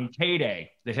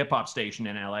K-Day, the hip hop station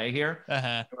in LA here.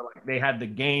 They had The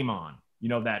Game on,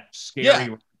 that scary.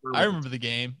 Yeah, I remember The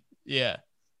Game. Yeah.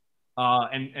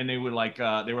 And they were like,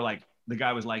 the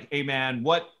guy was like, hey man,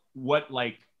 what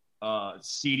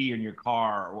CD in your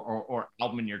car or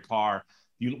album in your car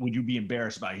would you be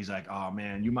embarrassed about? He's like, oh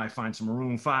man, you might find some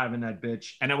Maroon 5 in that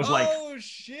bitch. And it was oh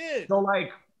shit. So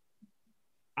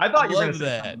I thought you were going to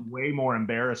say something way more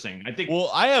embarrassing. I think.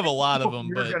 Well, I have a lot of them.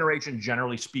 Your generation,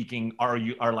 generally speaking, are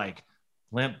like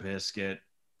Limp Bizkit,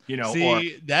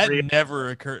 See, that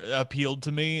never appealed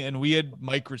to me. And we had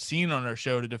Mike Racine on our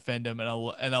show to defend him.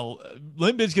 And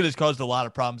Limp Bizkit has caused a lot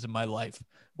of problems in my life.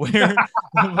 Where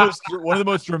one of the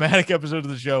most dramatic episodes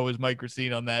of the show was Mike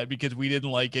Racine on that because we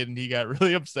didn't like it and he got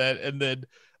really upset. And then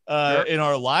in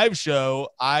our live show,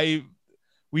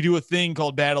 we do a thing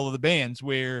called Battle of the Bands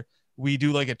where we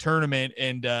do like a tournament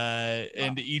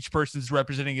and each person's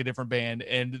representing a different band.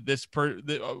 And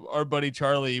our buddy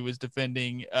Charlie was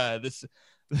defending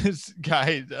this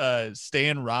guy,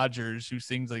 Stan Rogers, who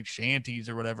sings like shanties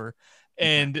or whatever,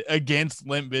 and against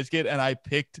Limp Bizkit. And I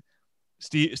picked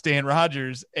Stan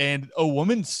Rogers, and a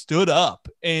woman stood up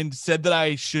and said that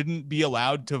I shouldn't be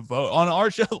allowed to vote on our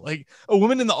show. Like a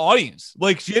woman in the audience,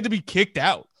 like she had to be kicked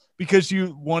out because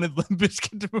you wanted Limp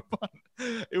Bizkit to move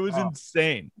on. It was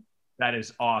insane. That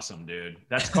is awesome, dude.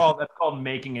 That's called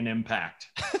making an impact.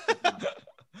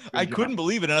 I couldn't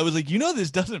believe it. And I was like, this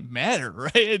doesn't matter,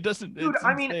 right? It doesn't. Dude,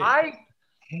 I mean, I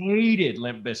hated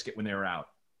Limp Bizkit when they were out.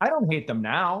 I don't hate them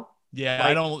now. Yeah,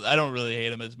 I don't really hate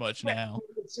them as much now.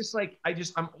 It's just like,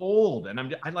 I'm old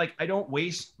and I don't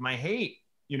waste my hate,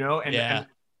 And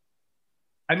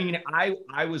I mean,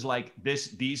 I was like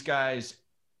these guys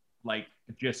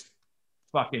just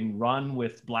fucking run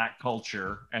with black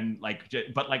culture and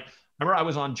but remember I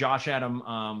was on Josh Adam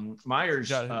Meyer's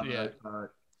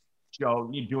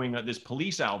show doing this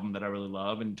Police album that I really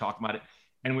love and talking about it.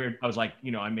 And I was like,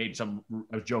 I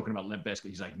was joking about Limp Bizkit.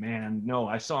 He's like, man, no,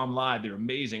 I saw them live. They're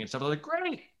amazing and stuff. I was like,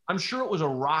 great. I'm sure it was a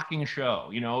rocking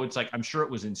show. It's like, I'm sure it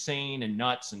was insane and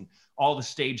nuts and all the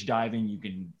stage diving you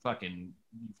can fucking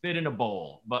fit in a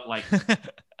bowl. But I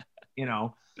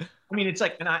mean, it's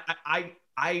like, and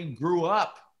I grew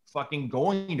up fucking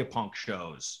going to punk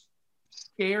shows,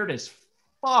 scared as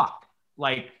fuck,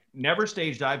 never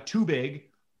stage dive, too big,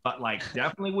 but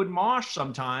definitely would mosh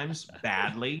sometimes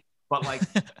badly. But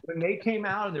when they came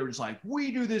out and they were just like,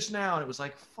 we do this now. And it was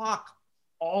like, fuck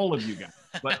all of you guys.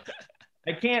 But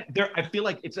I can't, I feel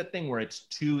like it's a thing where it's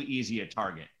too easy a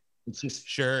target. It's just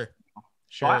Sure.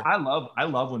 So I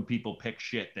love when people pick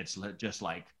shit that's just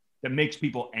like that makes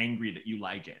people angry that you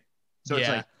like it. So it's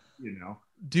like,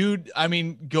 dude, I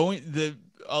mean,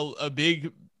 a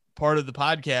big part of the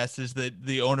podcast is that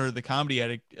the owner of the Comedy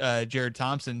Attic, Jared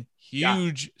Thompson,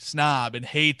 huge snob and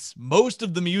hates most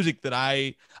of the music that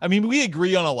I mean, we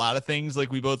agree on a lot of things.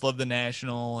 Like we both love the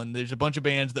National, and there's a bunch of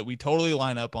bands that we totally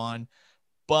line up on,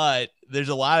 but there's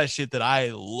a lot of shit that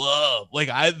I love. Like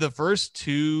the first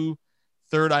 2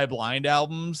 Third Eye Blind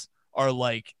albums are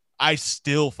like, I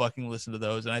still fucking listen to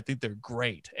those, and I think they're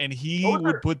great. And he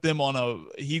would put them on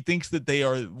he thinks that they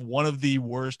are one of the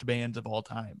worst bands of all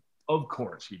time. Of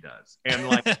course he does. And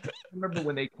like, I remember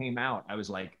when they came out, I was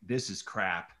like, this is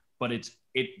crap, but it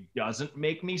doesn't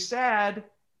make me sad.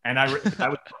 And I was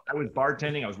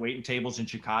bartending, I was waiting tables in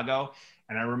Chicago,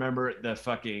 and I remember the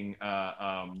fucking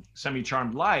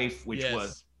Semi-Charmed Life, which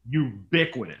was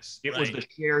ubiquitous. It was the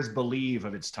Cher's Believe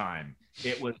of its time.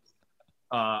 It was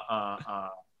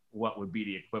what would be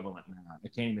the equivalent now? I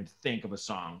can't even think of a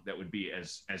song that would be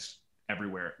as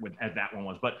everywhere as that one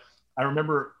was. But I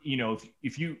remember,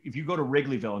 if you go to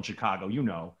Wrigleyville in Chicago,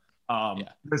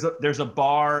 there's a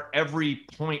bar every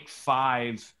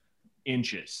 0.5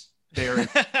 inches there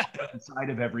inside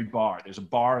of every bar. There's a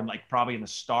bar and like probably in the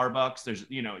Starbucks. There's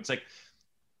it's like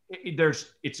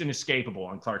it's inescapable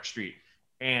on Clark Street,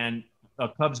 and a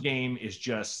Cubs game is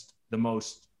just the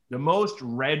most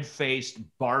red-faced,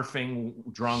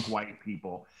 barfing, drunk white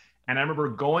people. And I remember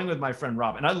going with my friend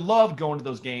Rob, and I loved going to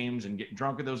those games and getting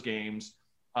drunk at those games.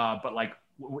 But like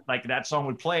that song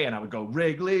would play, and I would go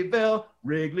Wrigleyville,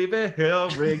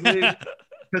 Wrigleyville, Wrigley,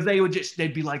 because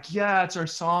they'd be like, yeah, it's our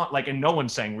song. Like, and no one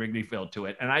sang Wrigleyville to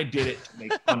it, and I did it to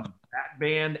make fun of that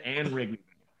band and Wrigleyville.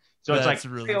 So it's like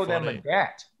really owe them a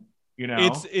debt.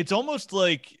 It's almost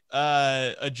like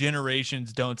a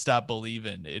generation's Don't Stop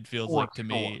Believin'. It feels like to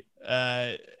me.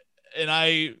 And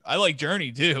I like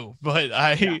Journey too, but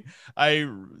I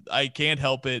can't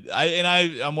help it.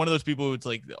 I'm one of those people who it's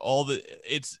like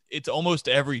it's almost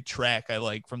every track I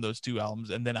like from those 2 albums,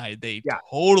 and then they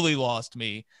totally lost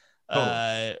me.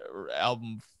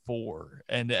 Album 4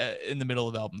 and in the middle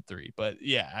of album 3, but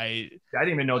I didn't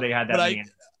even know they had that. But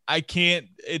I can't.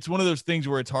 It's one of those things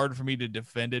where it's hard for me to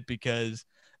defend it because,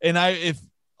 if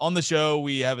on the show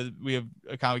we have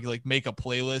a comic like make a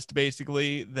playlist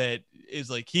basically that is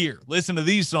like, here, listen to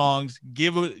these songs,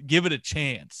 give it a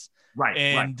chance, right?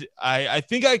 And right. I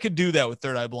think I could do that with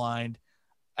Third Eye Blind,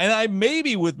 and I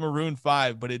maybe with Maroon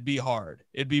 5, but it'd be hard.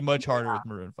 It'd be much harder with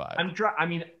Maroon 5. I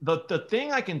mean, the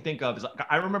thing I can think of is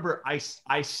I remember I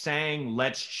sang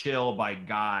 "Let's Chill" by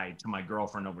Guy to my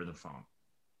girlfriend over the phone.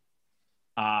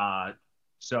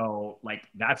 So like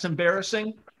that's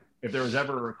embarrassing if there was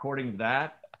ever a recording of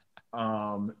that.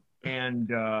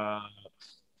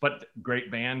 But great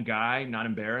band, Guy, not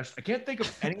embarrassed. I can't think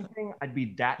of anything I'd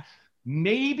be that.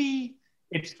 Maybe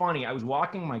it's funny. I was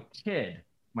walking my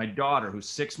daughter, who's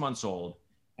 6 months old,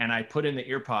 and I put in the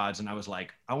ear pods and I was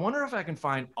like, I wonder if I can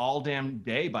find All Damn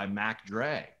Day by Mac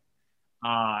Dre.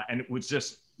 And it was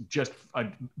just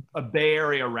a Bay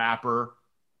Area rapper,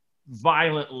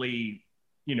 violently,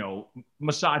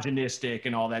 misogynistic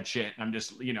and all that shit. And I'm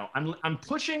just, I'm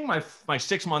pushing my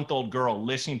 6-month-old girl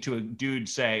listening to a dude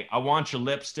say, I want your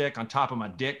lipstick on top of my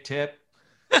dick tip.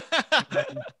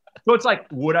 So it's like,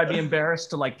 would I be embarrassed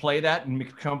to like play that in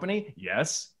company?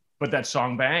 Yes. But that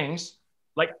song bangs.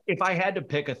 Like if I had to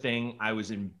pick a thing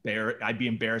I'd be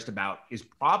embarrassed about is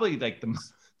probably like the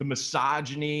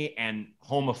misogyny and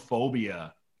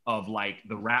homophobia of like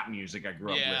the rap music I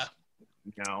grew up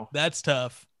listening. That's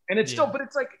tough. And it's still, but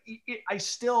it's like,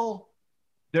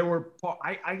 there were,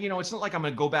 it's not like I'm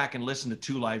going to go back and listen to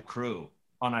 2 Live Crew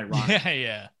on Ironic.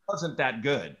 Yeah. It wasn't that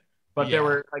good, but there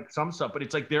were like some stuff, but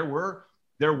it's like, there were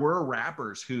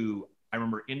rappers who I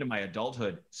remember into my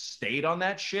adulthood stayed on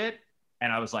that shit.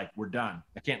 And I was like, we're done.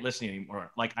 I can't listen anymore.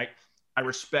 Like I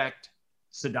respect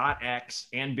Sadat X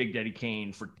and Big Daddy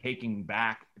Kane for taking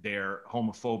back their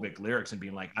homophobic lyrics and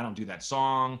being like, I don't do that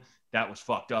song. That was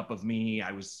fucked up of me.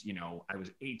 I was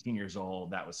 18 years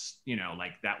old. That was,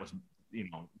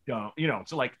 dumb.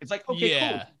 So like, it's like, okay,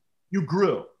 cool. You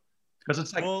grew. Because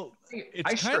it's like,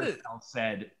 I sure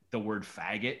said the word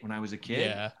faggot when I was a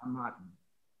kid. Yeah. I'm not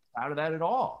proud of that at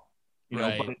all.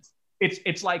 But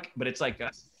it's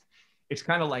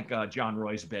kind of like John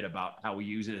Roy's bit about how we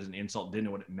use it as an insult, didn't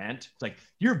know what it meant. It's like,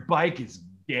 your bike is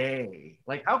gay.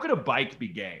 Like, how could a bike be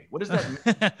gay? What does that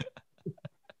mean?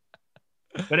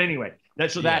 But anyway,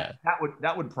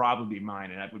 that would probably be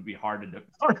mine, and that would be hard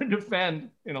to defend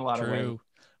in a lot of ways.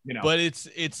 But it's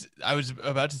I was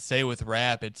about to say with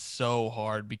rap, it's so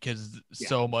hard because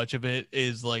so much of it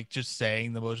is like just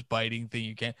saying the most biting thing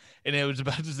you can. And I was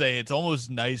about to say it's almost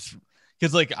nice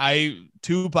because like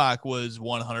Tupac was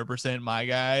 100% my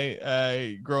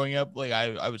guy growing up. Like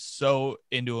I was so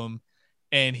into him,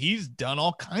 and he's done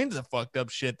all kinds of fucked up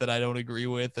shit that I don't agree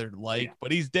with or like,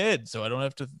 but he's dead, so I don't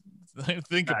have to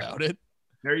think about it.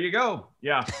 There you go.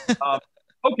 Yeah.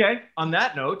 Okay. On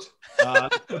that note,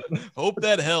 hope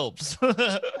that helps.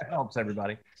 That helps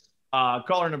everybody.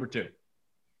 Caller number 2.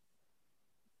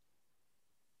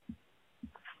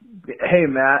 Hey,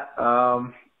 Matt.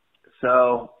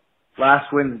 So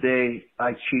last Wednesday,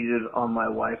 I cheated on my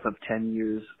wife of 10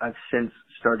 years. I've since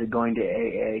started going to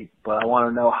AA, but I want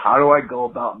to know, how do I go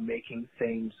about making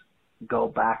things go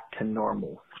back to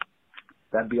normal?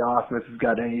 That'd be awesome if you've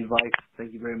got any advice.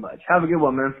 Thank you very much. Have a good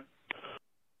one, man.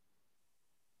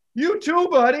 You too,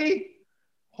 buddy.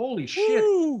 Holy shit.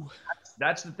 Woo.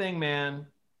 That's the thing, man.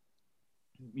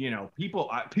 You know, people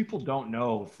don't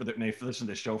know if they listen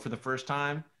to the show for the first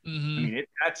time. Mm-hmm. I mean,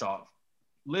 that's off.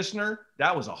 Listener,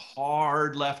 that was a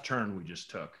hard left turn we just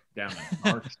took down.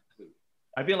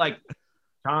 I feel like,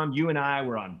 Tom, you and I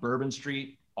were on Bourbon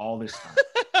Street all this time.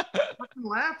 Fucking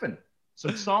laughing.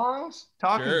 Some songs,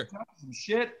 talking some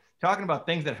shit, talking about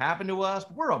things that happened to us.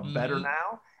 We're all better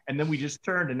now. And then we just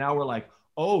turned, and now we're like,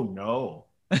 oh no.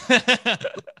 We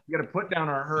got to put down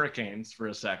our hurricanes for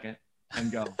a second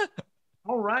and go,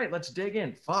 all right, let's dig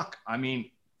in. Fuck. I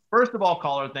mean, first of all,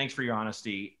 caller, thanks for your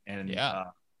honesty. And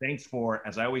thanks for,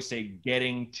 as I always say,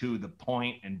 getting to the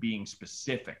point and being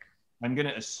specific. I'm going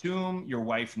to assume your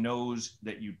wife knows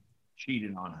that you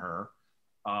cheated on her,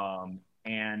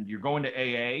 and you're going to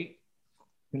AA.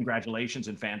 Congratulations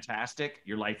and fantastic.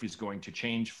 Your life is going to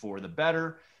change for the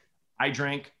better. I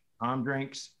drink, Tom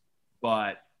drinks,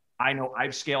 but I know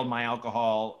I've scaled my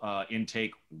alcohol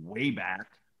intake way back,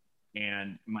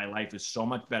 and my life is so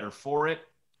much better for it.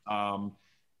 And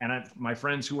my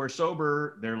friends who are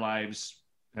sober, their lives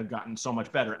have gotten so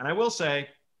much better. And I will say,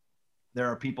 there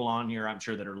are people on here, I'm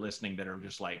sure, that are listening that are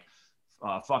just like,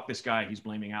 fuck this guy, he's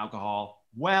blaming alcohol.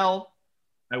 Well,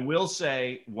 I will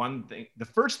say one thing. The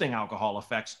first thing alcohol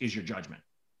affects is your judgment.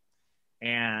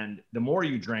 And the more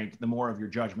you drink, the more of your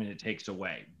judgment it takes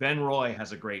away. Ben Roy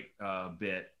has a great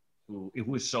bit who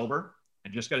was sober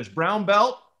and just got his brown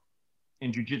belt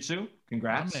in jiu-jitsu.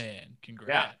 Congrats. Oh, man,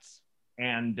 congrats.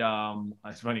 Yeah. And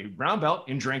it's funny, brown belt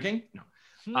in drinking.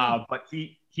 No. But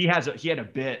he had a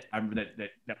bit that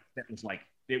was like,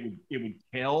 it would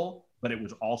kill, but it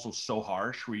was also so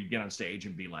harsh, where you'd get on stage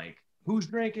and be like, who's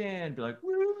drinking? Be like,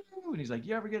 woo. And he's like,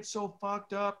 you ever get so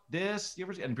fucked up? And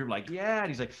people are like, yeah. And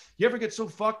he's like, you ever get so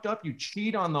fucked up you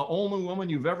cheat on the only woman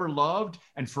you've ever loved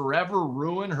and forever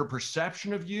ruin her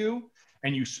perception of you,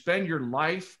 and you spend your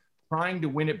life trying to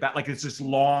win it back? Like, it's this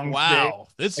long thing.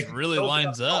 This like, really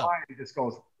lines up. It just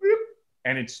goes whoop,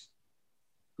 and it's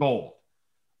gold.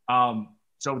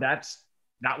 So that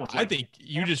was like, I think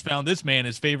you just found this man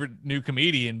his favorite new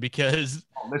comedian, because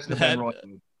listen to Ben Roy.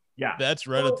 Yeah, that's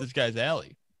right up this guy's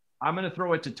alley. I'm going to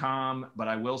throw it to Tom, but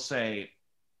I will say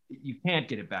you can't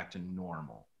get it back to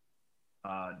normal.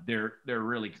 There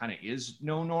really kind of is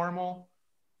no normal,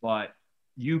 but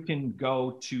you can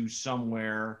go to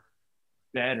somewhere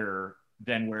better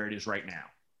than where it is right now.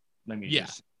 Let me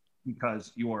just,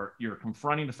 because you're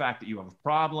confronting the fact that you have a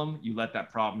problem. You let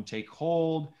that problem take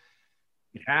hold.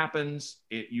 It happens.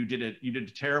 You did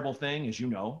a terrible thing, as you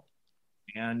know,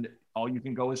 and all you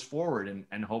can go is forward,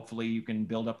 and hopefully you can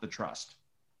build up the trust.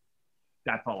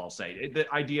 That's all I'll say. The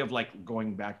idea of like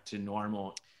going back to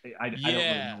normal, I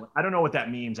don't know what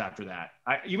that means after that.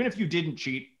 Even if you didn't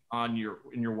cheat on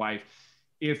your wife,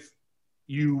 if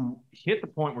you hit the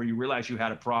point where you realize you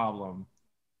had a problem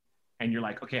and you're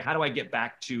like, okay, how do I get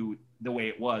back to the way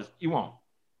it was? You won't.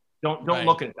 Don't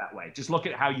look at it that way. Just look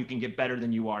at how you can get better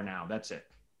than you are now. That's it.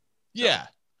 Yeah.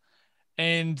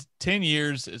 And 10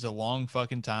 years is a long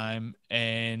fucking time.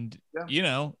 And,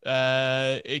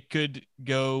 it could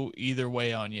go either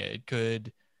way on you. It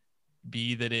could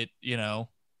be that it,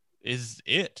 is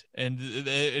it. And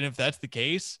if that's the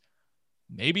case,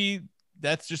 maybe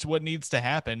that's just what needs to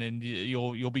happen. And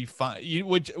you'll be fine.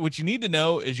 What you need to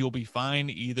know is you'll be fine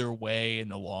either way in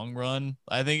the long run.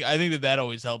 I think that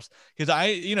always helps. Because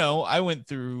I went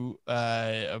through,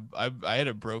 I had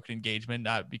a broken engagement,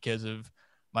 not because of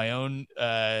my own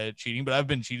cheating, but I've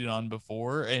been cheated on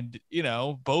before, and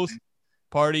both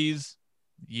parties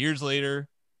years later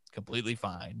completely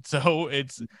fine. So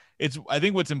it's I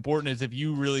think what's important is, if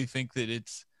you really think that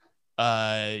it's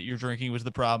your drinking was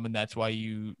the problem and that's why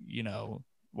you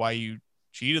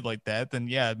cheated like that, then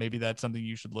yeah, maybe that's something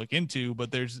you should look into.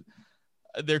 But there's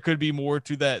there could be more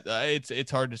to that.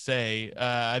 It's hard to say.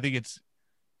 I think it's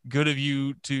good of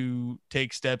you to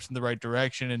take steps in the right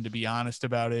direction and to be honest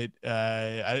about it.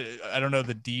 I don't know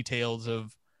the details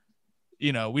of,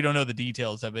 we don't know the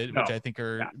details of it, which I think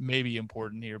are maybe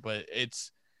important here, but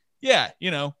it's,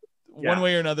 one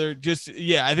way or another,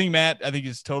 I think Matt,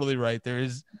 is totally right. There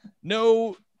is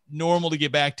no normal to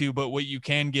get back to, but what you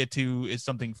can get to is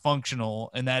something functional.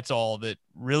 And that's all that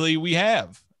really we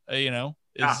have,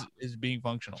 is being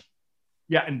functional.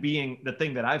 Yeah. And being the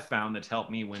thing that I've found that's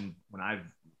helped me when I've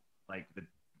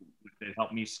that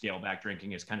helped me scale back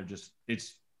drinking is kind of it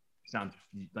sounds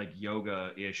like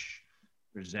yoga-ish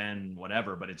or Zen,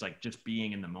 whatever, but it's like just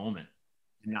being in the moment,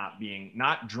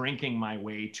 not drinking my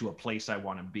way to a place I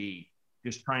want to be,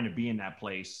 just trying to be in that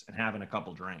place and having a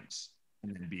couple drinks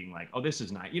and then being like, oh, this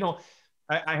is nice.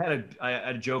 I had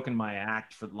a joke in my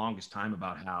act for the longest time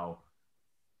about how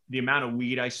the amount of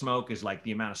weed I smoke is like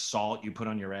the amount of salt you put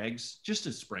on your eggs, just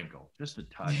a sprinkle, just a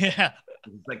touch. Yeah.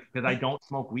 It's like, because I don't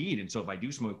smoke weed. And so if I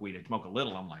do smoke weed, I smoke a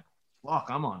little. I'm like, fuck,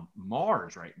 I'm on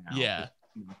Mars right now. Yeah.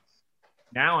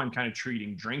 Now I'm kind of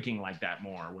treating drinking like that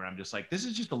more, where I'm just like, this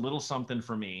is just a little something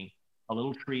for me, a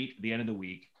little treat at the end of the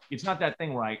week. It's not that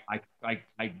thing where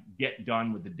I get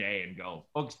done with the day and go,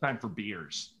 oh, it's time for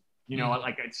beers.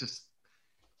 Like it's just,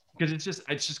 because it's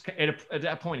just at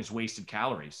that point, it's wasted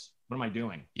calories. What am I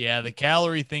doing? Yeah, the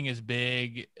calorie thing is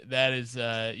big. That is,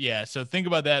 so think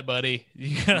about that, buddy.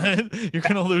 You're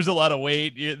gonna lose a lot of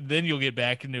weight. Then you'll get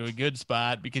back into a good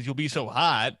spot because you'll be so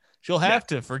hot. She'll have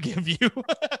to forgive you.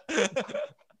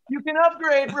 You can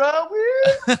upgrade, bro.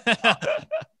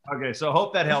 Okay, so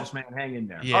hope that helps, man. Hang in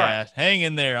there. Yeah, hang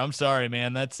in there. I'm sorry,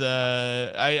 man. That's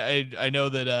I know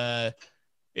that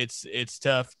it's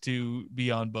tough to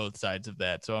be on both sides of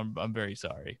that. So I'm very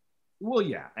sorry. Well,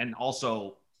 yeah, and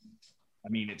also, I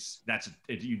mean,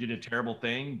 you did a terrible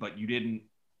thing, but you didn't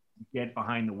get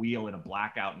behind the wheel in a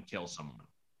blackout and kill someone.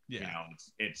 Yeah,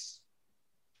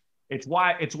 it's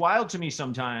wild to me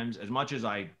sometimes. As much as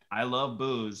I love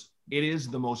booze, it is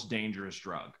the most dangerous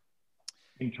drug.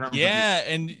 In terms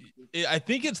and I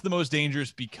think it's the most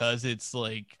dangerous because it's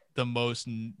like the most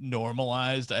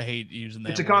normalized. I hate using that.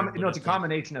 It's a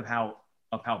combination of how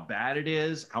bad it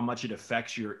is, how much it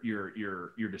affects your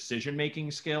decision making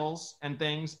skills and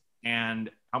things, and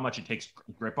how much it takes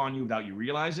grip on you without you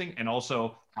realizing, and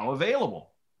also how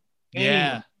available.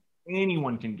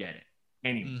 Anyone can get it.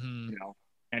 Anyone,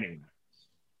 anyone.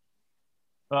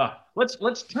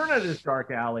 Let's turn to this dark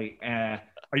alley.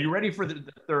 Are you ready for the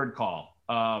third call?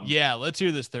 Let's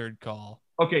hear this third call.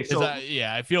 Okay, so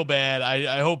I feel bad.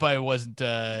 I hope I wasn't.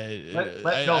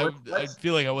 I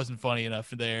feel like I wasn't funny enough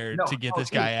there to get this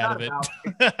guy out of it.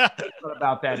 It's not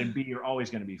about that, and B, you're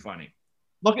always going to be funny.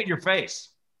 Look at your face.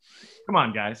 Come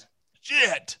on, guys.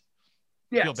 Shit.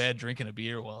 Yes. I feel bad drinking a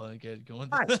beer while I get going.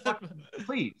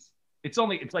 Please. It's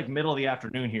like middle of the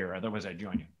afternoon here. Otherwise, I'd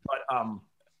join you. But and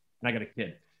I got a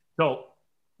kid. So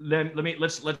then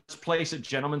let's place a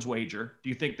gentleman's wager. Do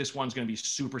you think this one's going to be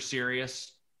super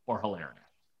serious or hilarious?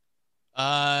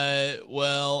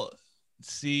 Well,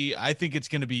 see, I think it's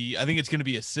going to be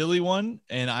a silly one,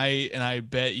 and I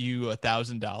bet you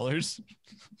 $1,000.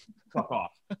 Fuck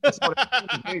off.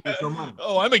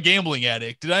 Oh, I'm a gambling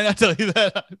addict. Did I not tell you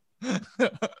that?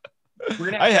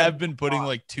 I have been putting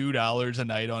like $2 a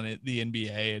night on it, the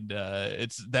NBA, and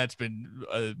that's been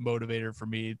a motivator for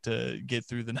me to get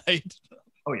through the night.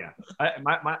 Oh yeah,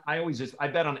 I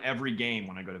bet on every game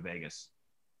when I go to Vegas.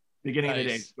 Beginning of the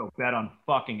day, go bet on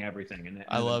fucking everything, and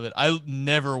I love it. I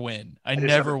never win. I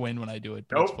never win when I do it,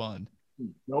 but it's fun.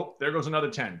 Nope. There goes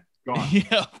another 10. Gone.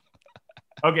 Yeah.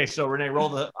 Okay, so Renee, roll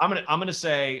the. I'm gonna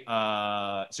say.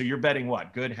 So you're betting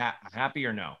what? Good, happy,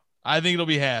 or no? I think it'll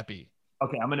be happy.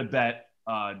 Okay, I'm gonna bet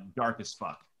dark as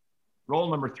fuck.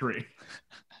 Roll number 3.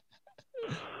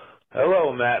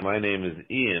 Hello, Matt. My name is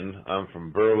Ian. I'm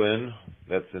from Berwyn.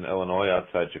 That's in Illinois,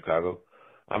 outside Chicago.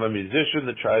 I'm a musician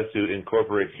that tries to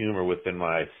incorporate humor within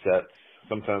my sets,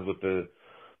 sometimes with the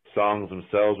songs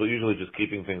themselves, but usually just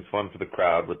keeping things fun for the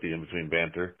crowd with the in-between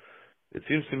banter. It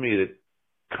seems to me that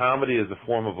comedy is a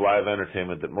form of live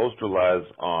entertainment that most relies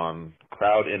on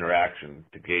crowd interaction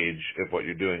to gauge if what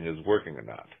you're doing is working or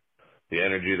not. The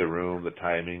energy of the room, the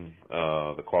timing,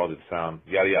 the quality of the sound,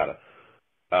 yada, yada.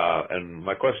 And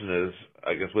my question is,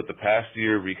 I guess with the past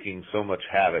year wreaking so much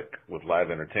havoc with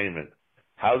live entertainment,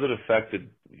 how has it affected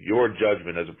your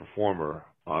judgment as a performer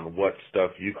on what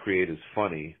stuff you create is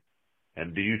funny?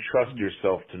 And do you trust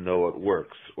yourself to know it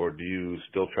works? Or do you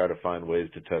still try to find ways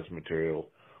to test material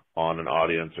on an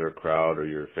audience or a crowd or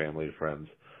your family or friends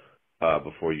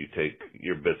before you take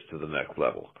your bits to the next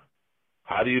level?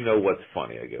 How do you know what's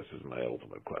funny, I guess, is my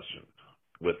ultimate question.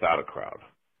 without a crowd.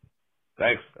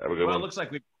 Thanks. Have a good Well, one. it looks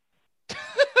like we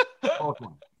both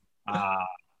won.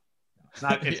 It's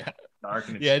not. It's dark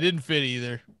and it didn't fit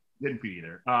either. Didn't fit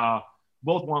either.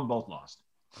 Both won, both lost.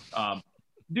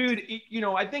 Dude,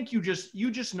 I think you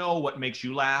just know what makes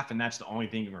you laugh, and that's the only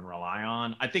thing you're gonna rely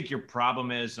on. I think your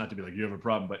problem is not to be like you have a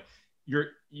problem, but you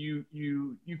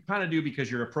kind of do because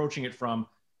you're approaching it from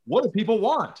what do people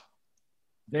want?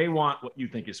 They want what you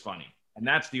think is funny, and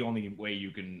that's the only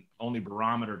way only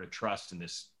barometer to trust in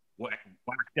this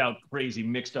whacked out, crazy,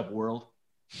 mixed up world.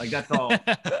 Like that's all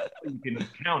you can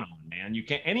count on, man. You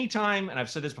can't anytime, and I've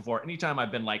said this before, anytime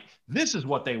I've been like, this is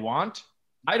what they want.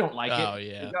 I don't like it. Oh,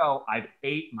 yeah. I've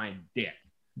ate my dick.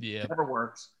 Yeah. It never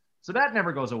works. So that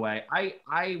never goes away.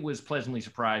 I was pleasantly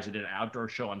surprised. I did an outdoor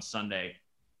show on Sunday,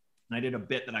 and I did a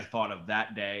bit that I thought of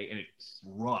that day, and it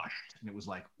crushed. And it was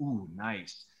like, ooh,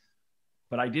 nice.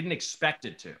 But I didn't expect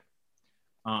it to.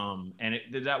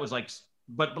 That was like,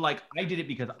 but like I did it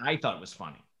because I thought it was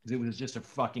funny. Because it was just a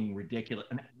fucking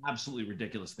an absolutely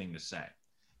ridiculous thing to say.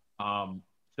 So,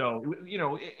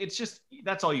 it's just,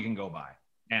 that's all you can go by.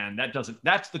 And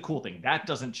that's the cool thing. That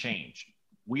doesn't change.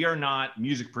 We are not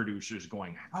music producers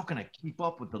going, how can I keep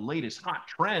up with the latest hot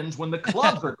trends when the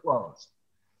clubs are closed?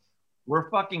 We're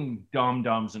fucking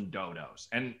dum-dums and dodos.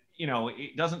 And,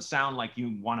 it doesn't sound like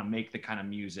you want to make the kind of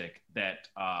music that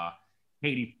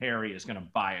Katy Perry is going to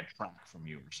buy a track from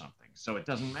you or something. So it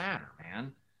doesn't matter,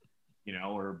 man.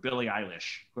 Or Billie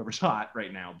Eilish, whoever's hot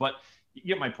right now. But you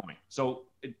get my point. So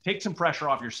take some pressure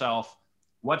off yourself.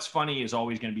 What's funny is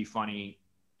always going to be funny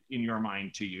in your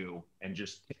mind to you, and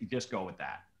just go with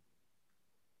that.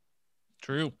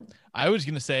 True. I was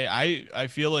going to say, I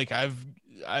feel like I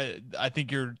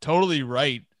think you're totally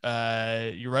right.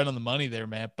 You're right on the money there,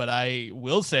 Matt. But I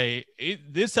will say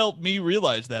this helped me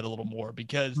realize that a little more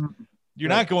because you're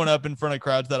not going up in front of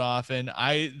crowds that often.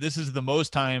 This is the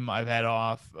most time I've had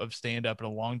off of stand up in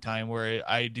a long time where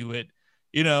I do it,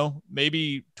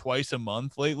 maybe twice a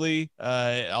month lately.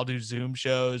 I'll do Zoom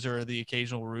shows or the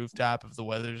occasional rooftop if the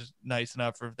weather's nice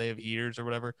enough or if they have heaters or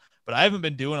whatever, but I haven't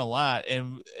been doing a lot.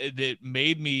 And it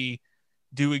made me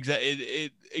do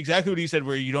exactly what you said,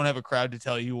 where you don't have a crowd to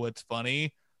tell you what's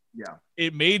funny. Yeah.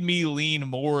 It made me lean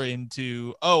more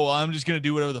into, I'm just going to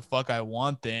do whatever the fuck I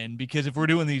want then. Because if we're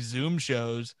doing these Zoom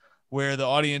shows where the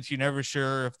audience, you're never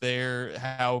sure if they're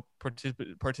how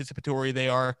participatory they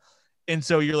are. And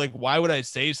so you're like, why would I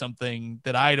say something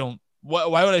that I don't,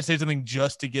 why would I say something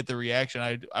just to get the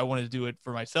reaction? I want to do it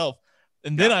for myself.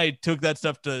 And then I took that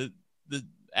stuff to the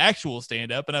actual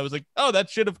stand up and I was like, that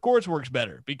shit of course works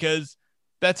better because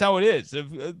that's how it is.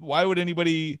 Why would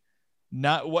anybody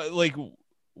not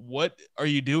what are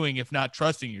you doing if not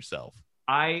trusting yourself?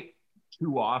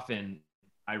 Too often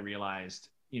I realized,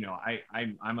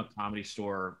 I'm a Comedy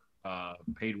Store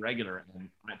paid regular, and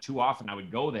too often I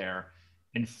would go there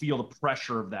and feel the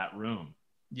pressure of that room.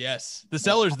 Yes. The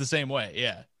seller's the same way.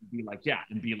 Yeah. Be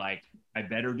like, I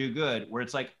better do good. Where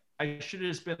it's like, I should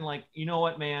have just been like, you know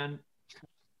what, man?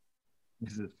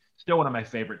 This is still one of my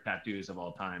favorite tattoos of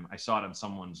all time. I saw it on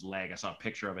someone's leg. I saw a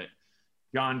picture of it.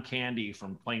 John Candy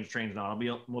from Planes, Trains, and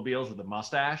Automobiles with a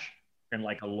mustache and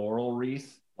like a laurel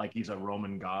wreath, like he's a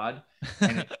Roman god.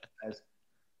 And it says,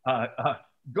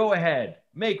 go ahead,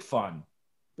 make fun.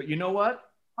 But you know what?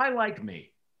 I like me.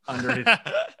 Under his,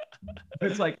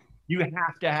 it's like you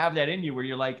have to have that in you where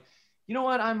you're like, you know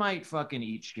what? I might fucking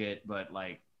eat shit, but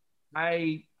like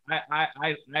I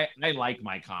like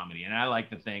my comedy and I like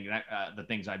the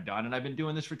things I've done, and I've been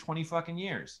doing this for 20 fucking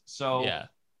years. So yeah.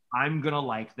 I'm going to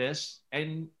like this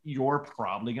and you're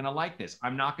probably going to like this.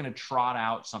 I'm not going to trot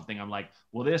out something I'm like,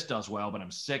 well, this does well, but I'm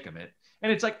sick of it.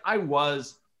 And it's like, I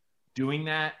was doing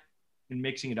that and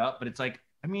mixing it up, but it's like,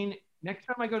 I mean, next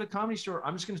time I go to Comedy Store,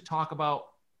 I'm just going to talk about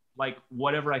like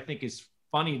whatever I think is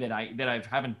funny that I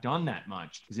haven't done that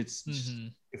much. Cause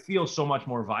it feels so much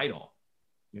more vital,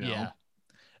 Yeah.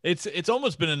 It's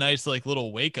almost been a nice like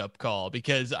little wake up call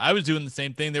because I was doing the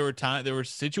same thing. There were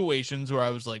situations where I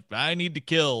was like, I need to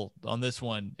kill on this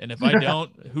one, and if I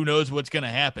don't, who knows what's gonna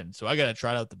happen? So I gotta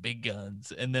try out the big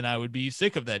guns, and then I would be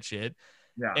sick of that shit.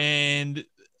 Yeah. And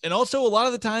also a lot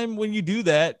of the time when you do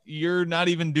that, you're not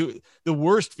even the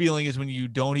worst feeling is when you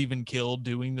don't even kill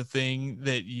doing the thing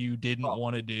that you didn't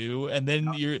want to do. And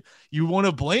then you want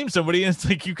to blame somebody. And it's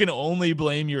like, you can only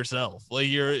blame yourself. Like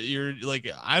you're like,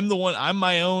 I'm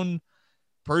my own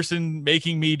person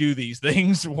making me do these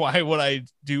things. Why would I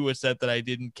do a set that I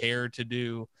didn't care to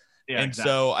do? Yeah, and exactly.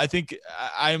 So I think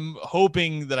I'm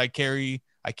hoping that I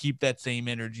keep that same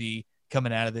energy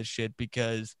coming out of this shit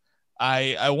because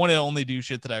I want to only do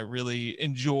shit that I really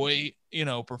enjoy,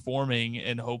 performing,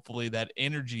 and hopefully that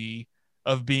energy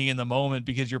of being in the moment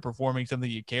because you're performing something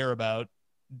you care about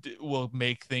will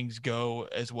make things go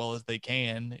as well as they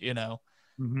can, you know.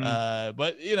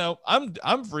 But you know,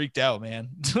 I'm freaked out, man.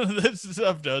 This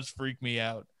stuff does freak me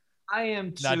out. I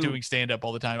am too. Not doing stand up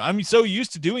all the time. I'm so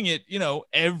used to doing it, you know,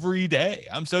 every day.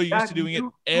 I'm so used to doing it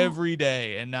every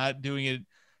day and not doing it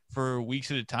for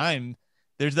weeks at a time.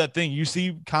 There's that thing. You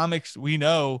see comics we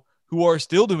know who are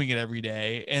still doing it every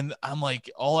day. And I'm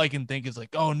like, all I can think is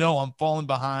like, oh no, I'm falling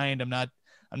behind. I'm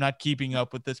not keeping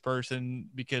up with this person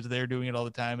because they're doing it all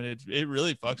the time. And it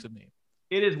really fucks with me.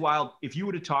 It is wild. If you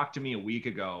would have talked to me a week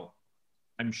ago,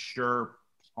 I'm sure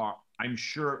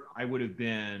I would have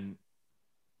been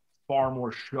far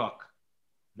more shook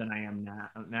than I am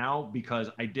now because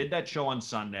I did that show on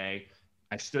Sunday.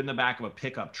 I stood in the back of a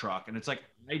pickup truck, and it's like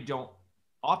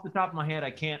off the top of my head,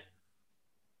 I can't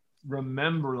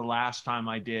remember the last time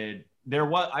I did.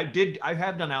 I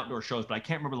have done outdoor shows, but I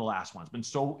can't remember the last one.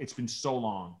 It's been so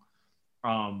long.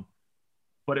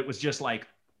 But it was just like,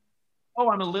 oh,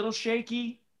 I'm a little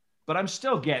shaky, but I'm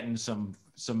still getting some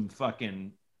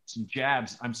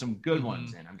jabs. I'm some good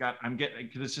ones in. I'm getting,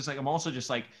 because it's just like, I'm also just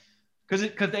like, because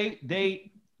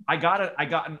I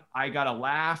got a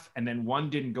laugh, and then one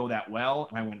didn't go that well,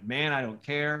 and I went, man, I don't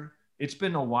care. It's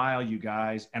been a while, you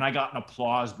guys, and I got an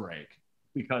applause break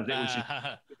because it was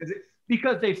just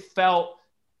because they felt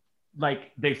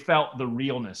the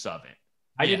realness of it.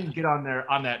 I didn't get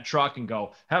on that truck and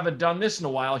go, haven't done this in a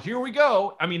while. Here we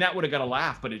go. I mean, that would have got a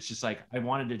laugh, but it's just like, I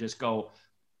wanted to just go,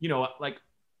 you know, like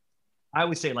I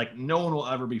always say, like, no one will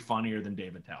ever be funnier than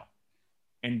Dave Attell.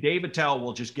 And Dave Attell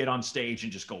will just get on stage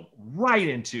and just go right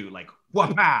into like,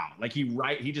 wow. Like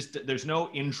he just, there's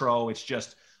no intro. It's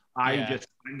just, I'm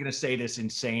going to say this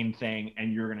insane thing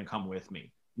and you're going to come with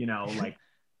me, you know, like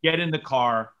get in the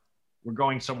car. We're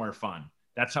going somewhere fun.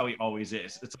 That's how he always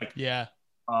is. It's like, Roy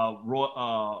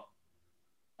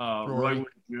Wood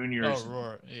Jr.'s,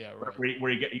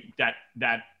 where you get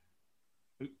that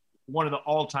one of the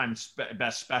all-time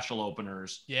best special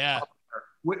openers. Yeah.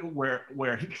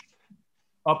 Where he,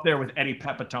 up there with Eddie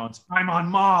Pepitone's I'm on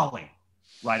Molly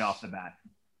right off the bat.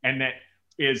 And that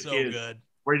is good.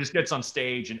 Where he just gets on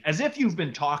stage and as if you've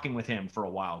been talking with him for a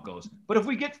while goes, but if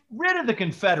we get rid of the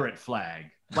Confederate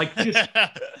flag, like just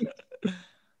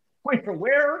wait,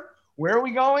 where are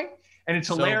we going? And it's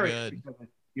hilarious because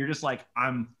you're just like,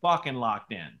 I'm fucking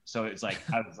locked in. So it's like,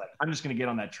 I was like, I'm just going to get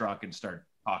on that truck and start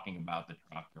talking about the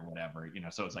truck or whatever, you know?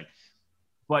 So it's like,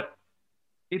 but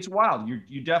it's wild.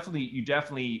 You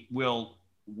definitely will.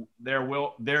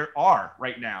 There are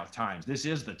right now times, this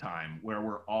is the time where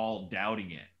we're all doubting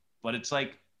it, but it's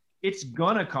like, it's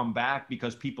going to come back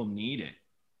because people need it.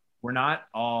 We're not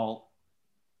all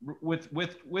with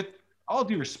all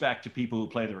due respect to people who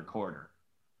play the recorder.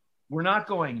 We're not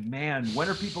going, man, when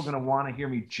are people going to want to hear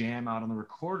me jam out on the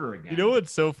recorder again? You know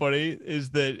what's so funny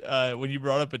is that when you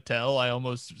brought up Attell, I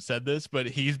almost said this, but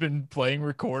he's been playing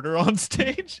recorder on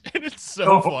stage, and it's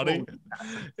so funny.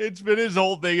 It's been his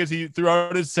whole thing is he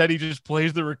throughout his set, he just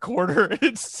plays the recorder.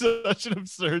 It's such an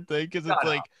absurd thing because it's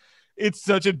like, it's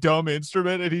such a dumb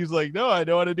instrument, and he's like, no, I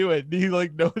know how to do it. And he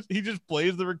like knows, he just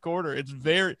plays the recorder.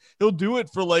 He'll do it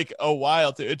for like a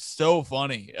while too. It's so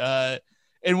funny.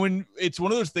 And when it's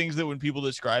one of those things that when people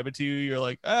describe it to you, you're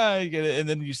like, I get it. And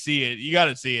then you see it. You got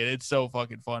to see it. It's so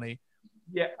fucking funny.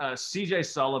 Yeah. CJ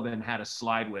Sullivan had a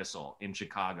slide whistle in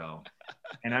Chicago.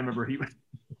 And I remember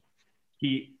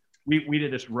we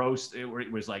did this roast. It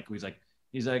was like, he's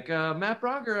like, Matt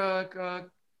Braunger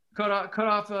cut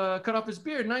off his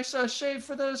beard. Nice shave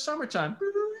for the summertime.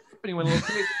 And he went a little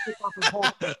crazy. Off his whole,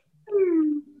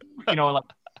 you know, like,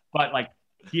 but like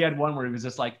he had one where he was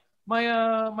just like,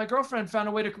 my girlfriend found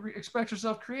a way to express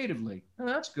herself creatively. Oh,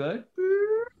 that's good.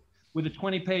 With a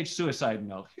 20-page suicide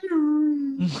note.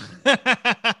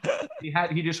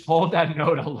 He just pulled that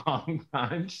note a long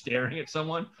time, staring at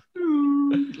someone.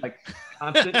 Like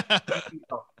constant.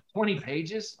 20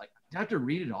 pages? Like, do I have to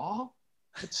read it all?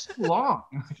 It's so long.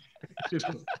 Just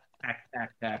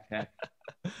tack.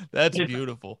 That's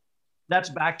beautiful. That's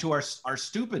back to our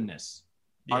stupidness.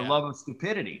 Our love of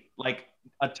stupidity. Like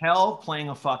Attell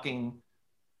playing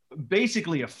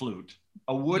basically a flute,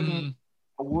 a woodland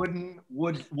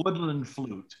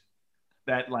flute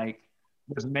that like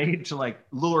was made to like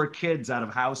lure kids out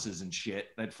of houses and shit.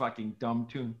 That fucking dumb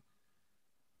tune.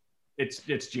 It's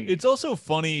genius. It's also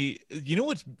funny. You know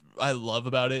what I love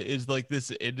about it is like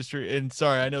this industry. And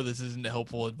sorry, I know this isn't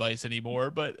helpful advice anymore,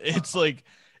 but it's like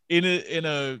in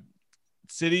a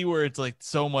city where it's like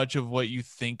so much of what you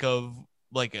think of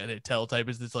like an Attell type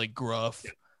is this like gruff,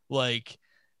 like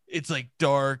it's like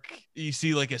dark. You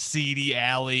see like a seedy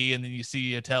alley, and then you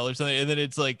see a tell or something, and then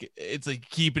it's like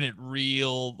keeping it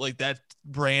real, like that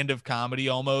brand of comedy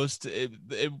almost.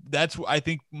 That's I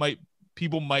think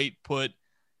people might put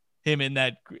him in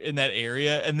that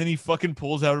area, and then he fucking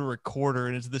pulls out a recorder,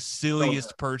 and it's the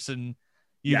silliest person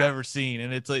you've ever seen,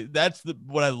 and it's like that's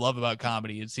what I love about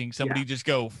comedy is seeing somebody just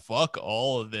go fuck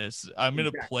all of this. I'm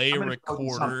gonna play a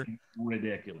recorder.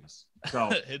 Ridiculous. So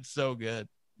it's so good.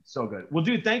 So good. Well,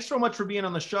 dude, thanks so much for being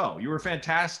on the show. You were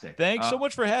fantastic. Thanks so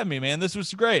much for having me, man. This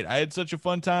was great. I had such a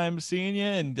fun time seeing you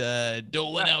and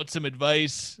doling out some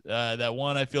advice. That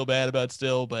one I feel bad about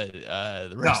still, but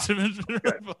the rest of it's been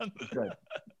really fun. Good.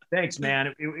 Thanks,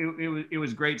 man. It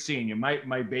was great seeing you.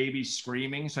 My baby's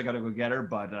screaming, so I got to go get her.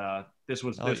 But this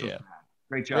was bad.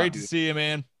 Great job. Great dude. to see you,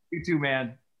 man. You too,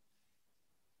 man.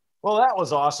 Well, that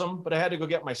was awesome, but I had to go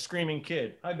get my screaming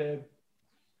kid. Hi, babe.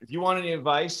 If you want any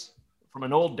advice from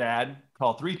an old dad,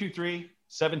 call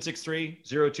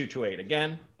 323-763-0228.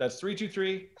 Again, that's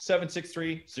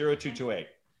 323-763-0228.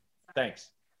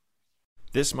 Thanks.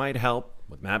 This Might Help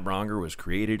with Matt Bronger was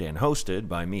created and hosted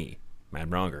by me, Matt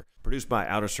Bronger. Produced by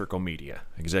Outer Circle Media.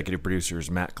 Executive producers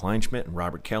Matt Kleinschmidt and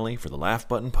Robert Kelly for the Laugh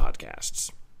Button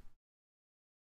Podcasts.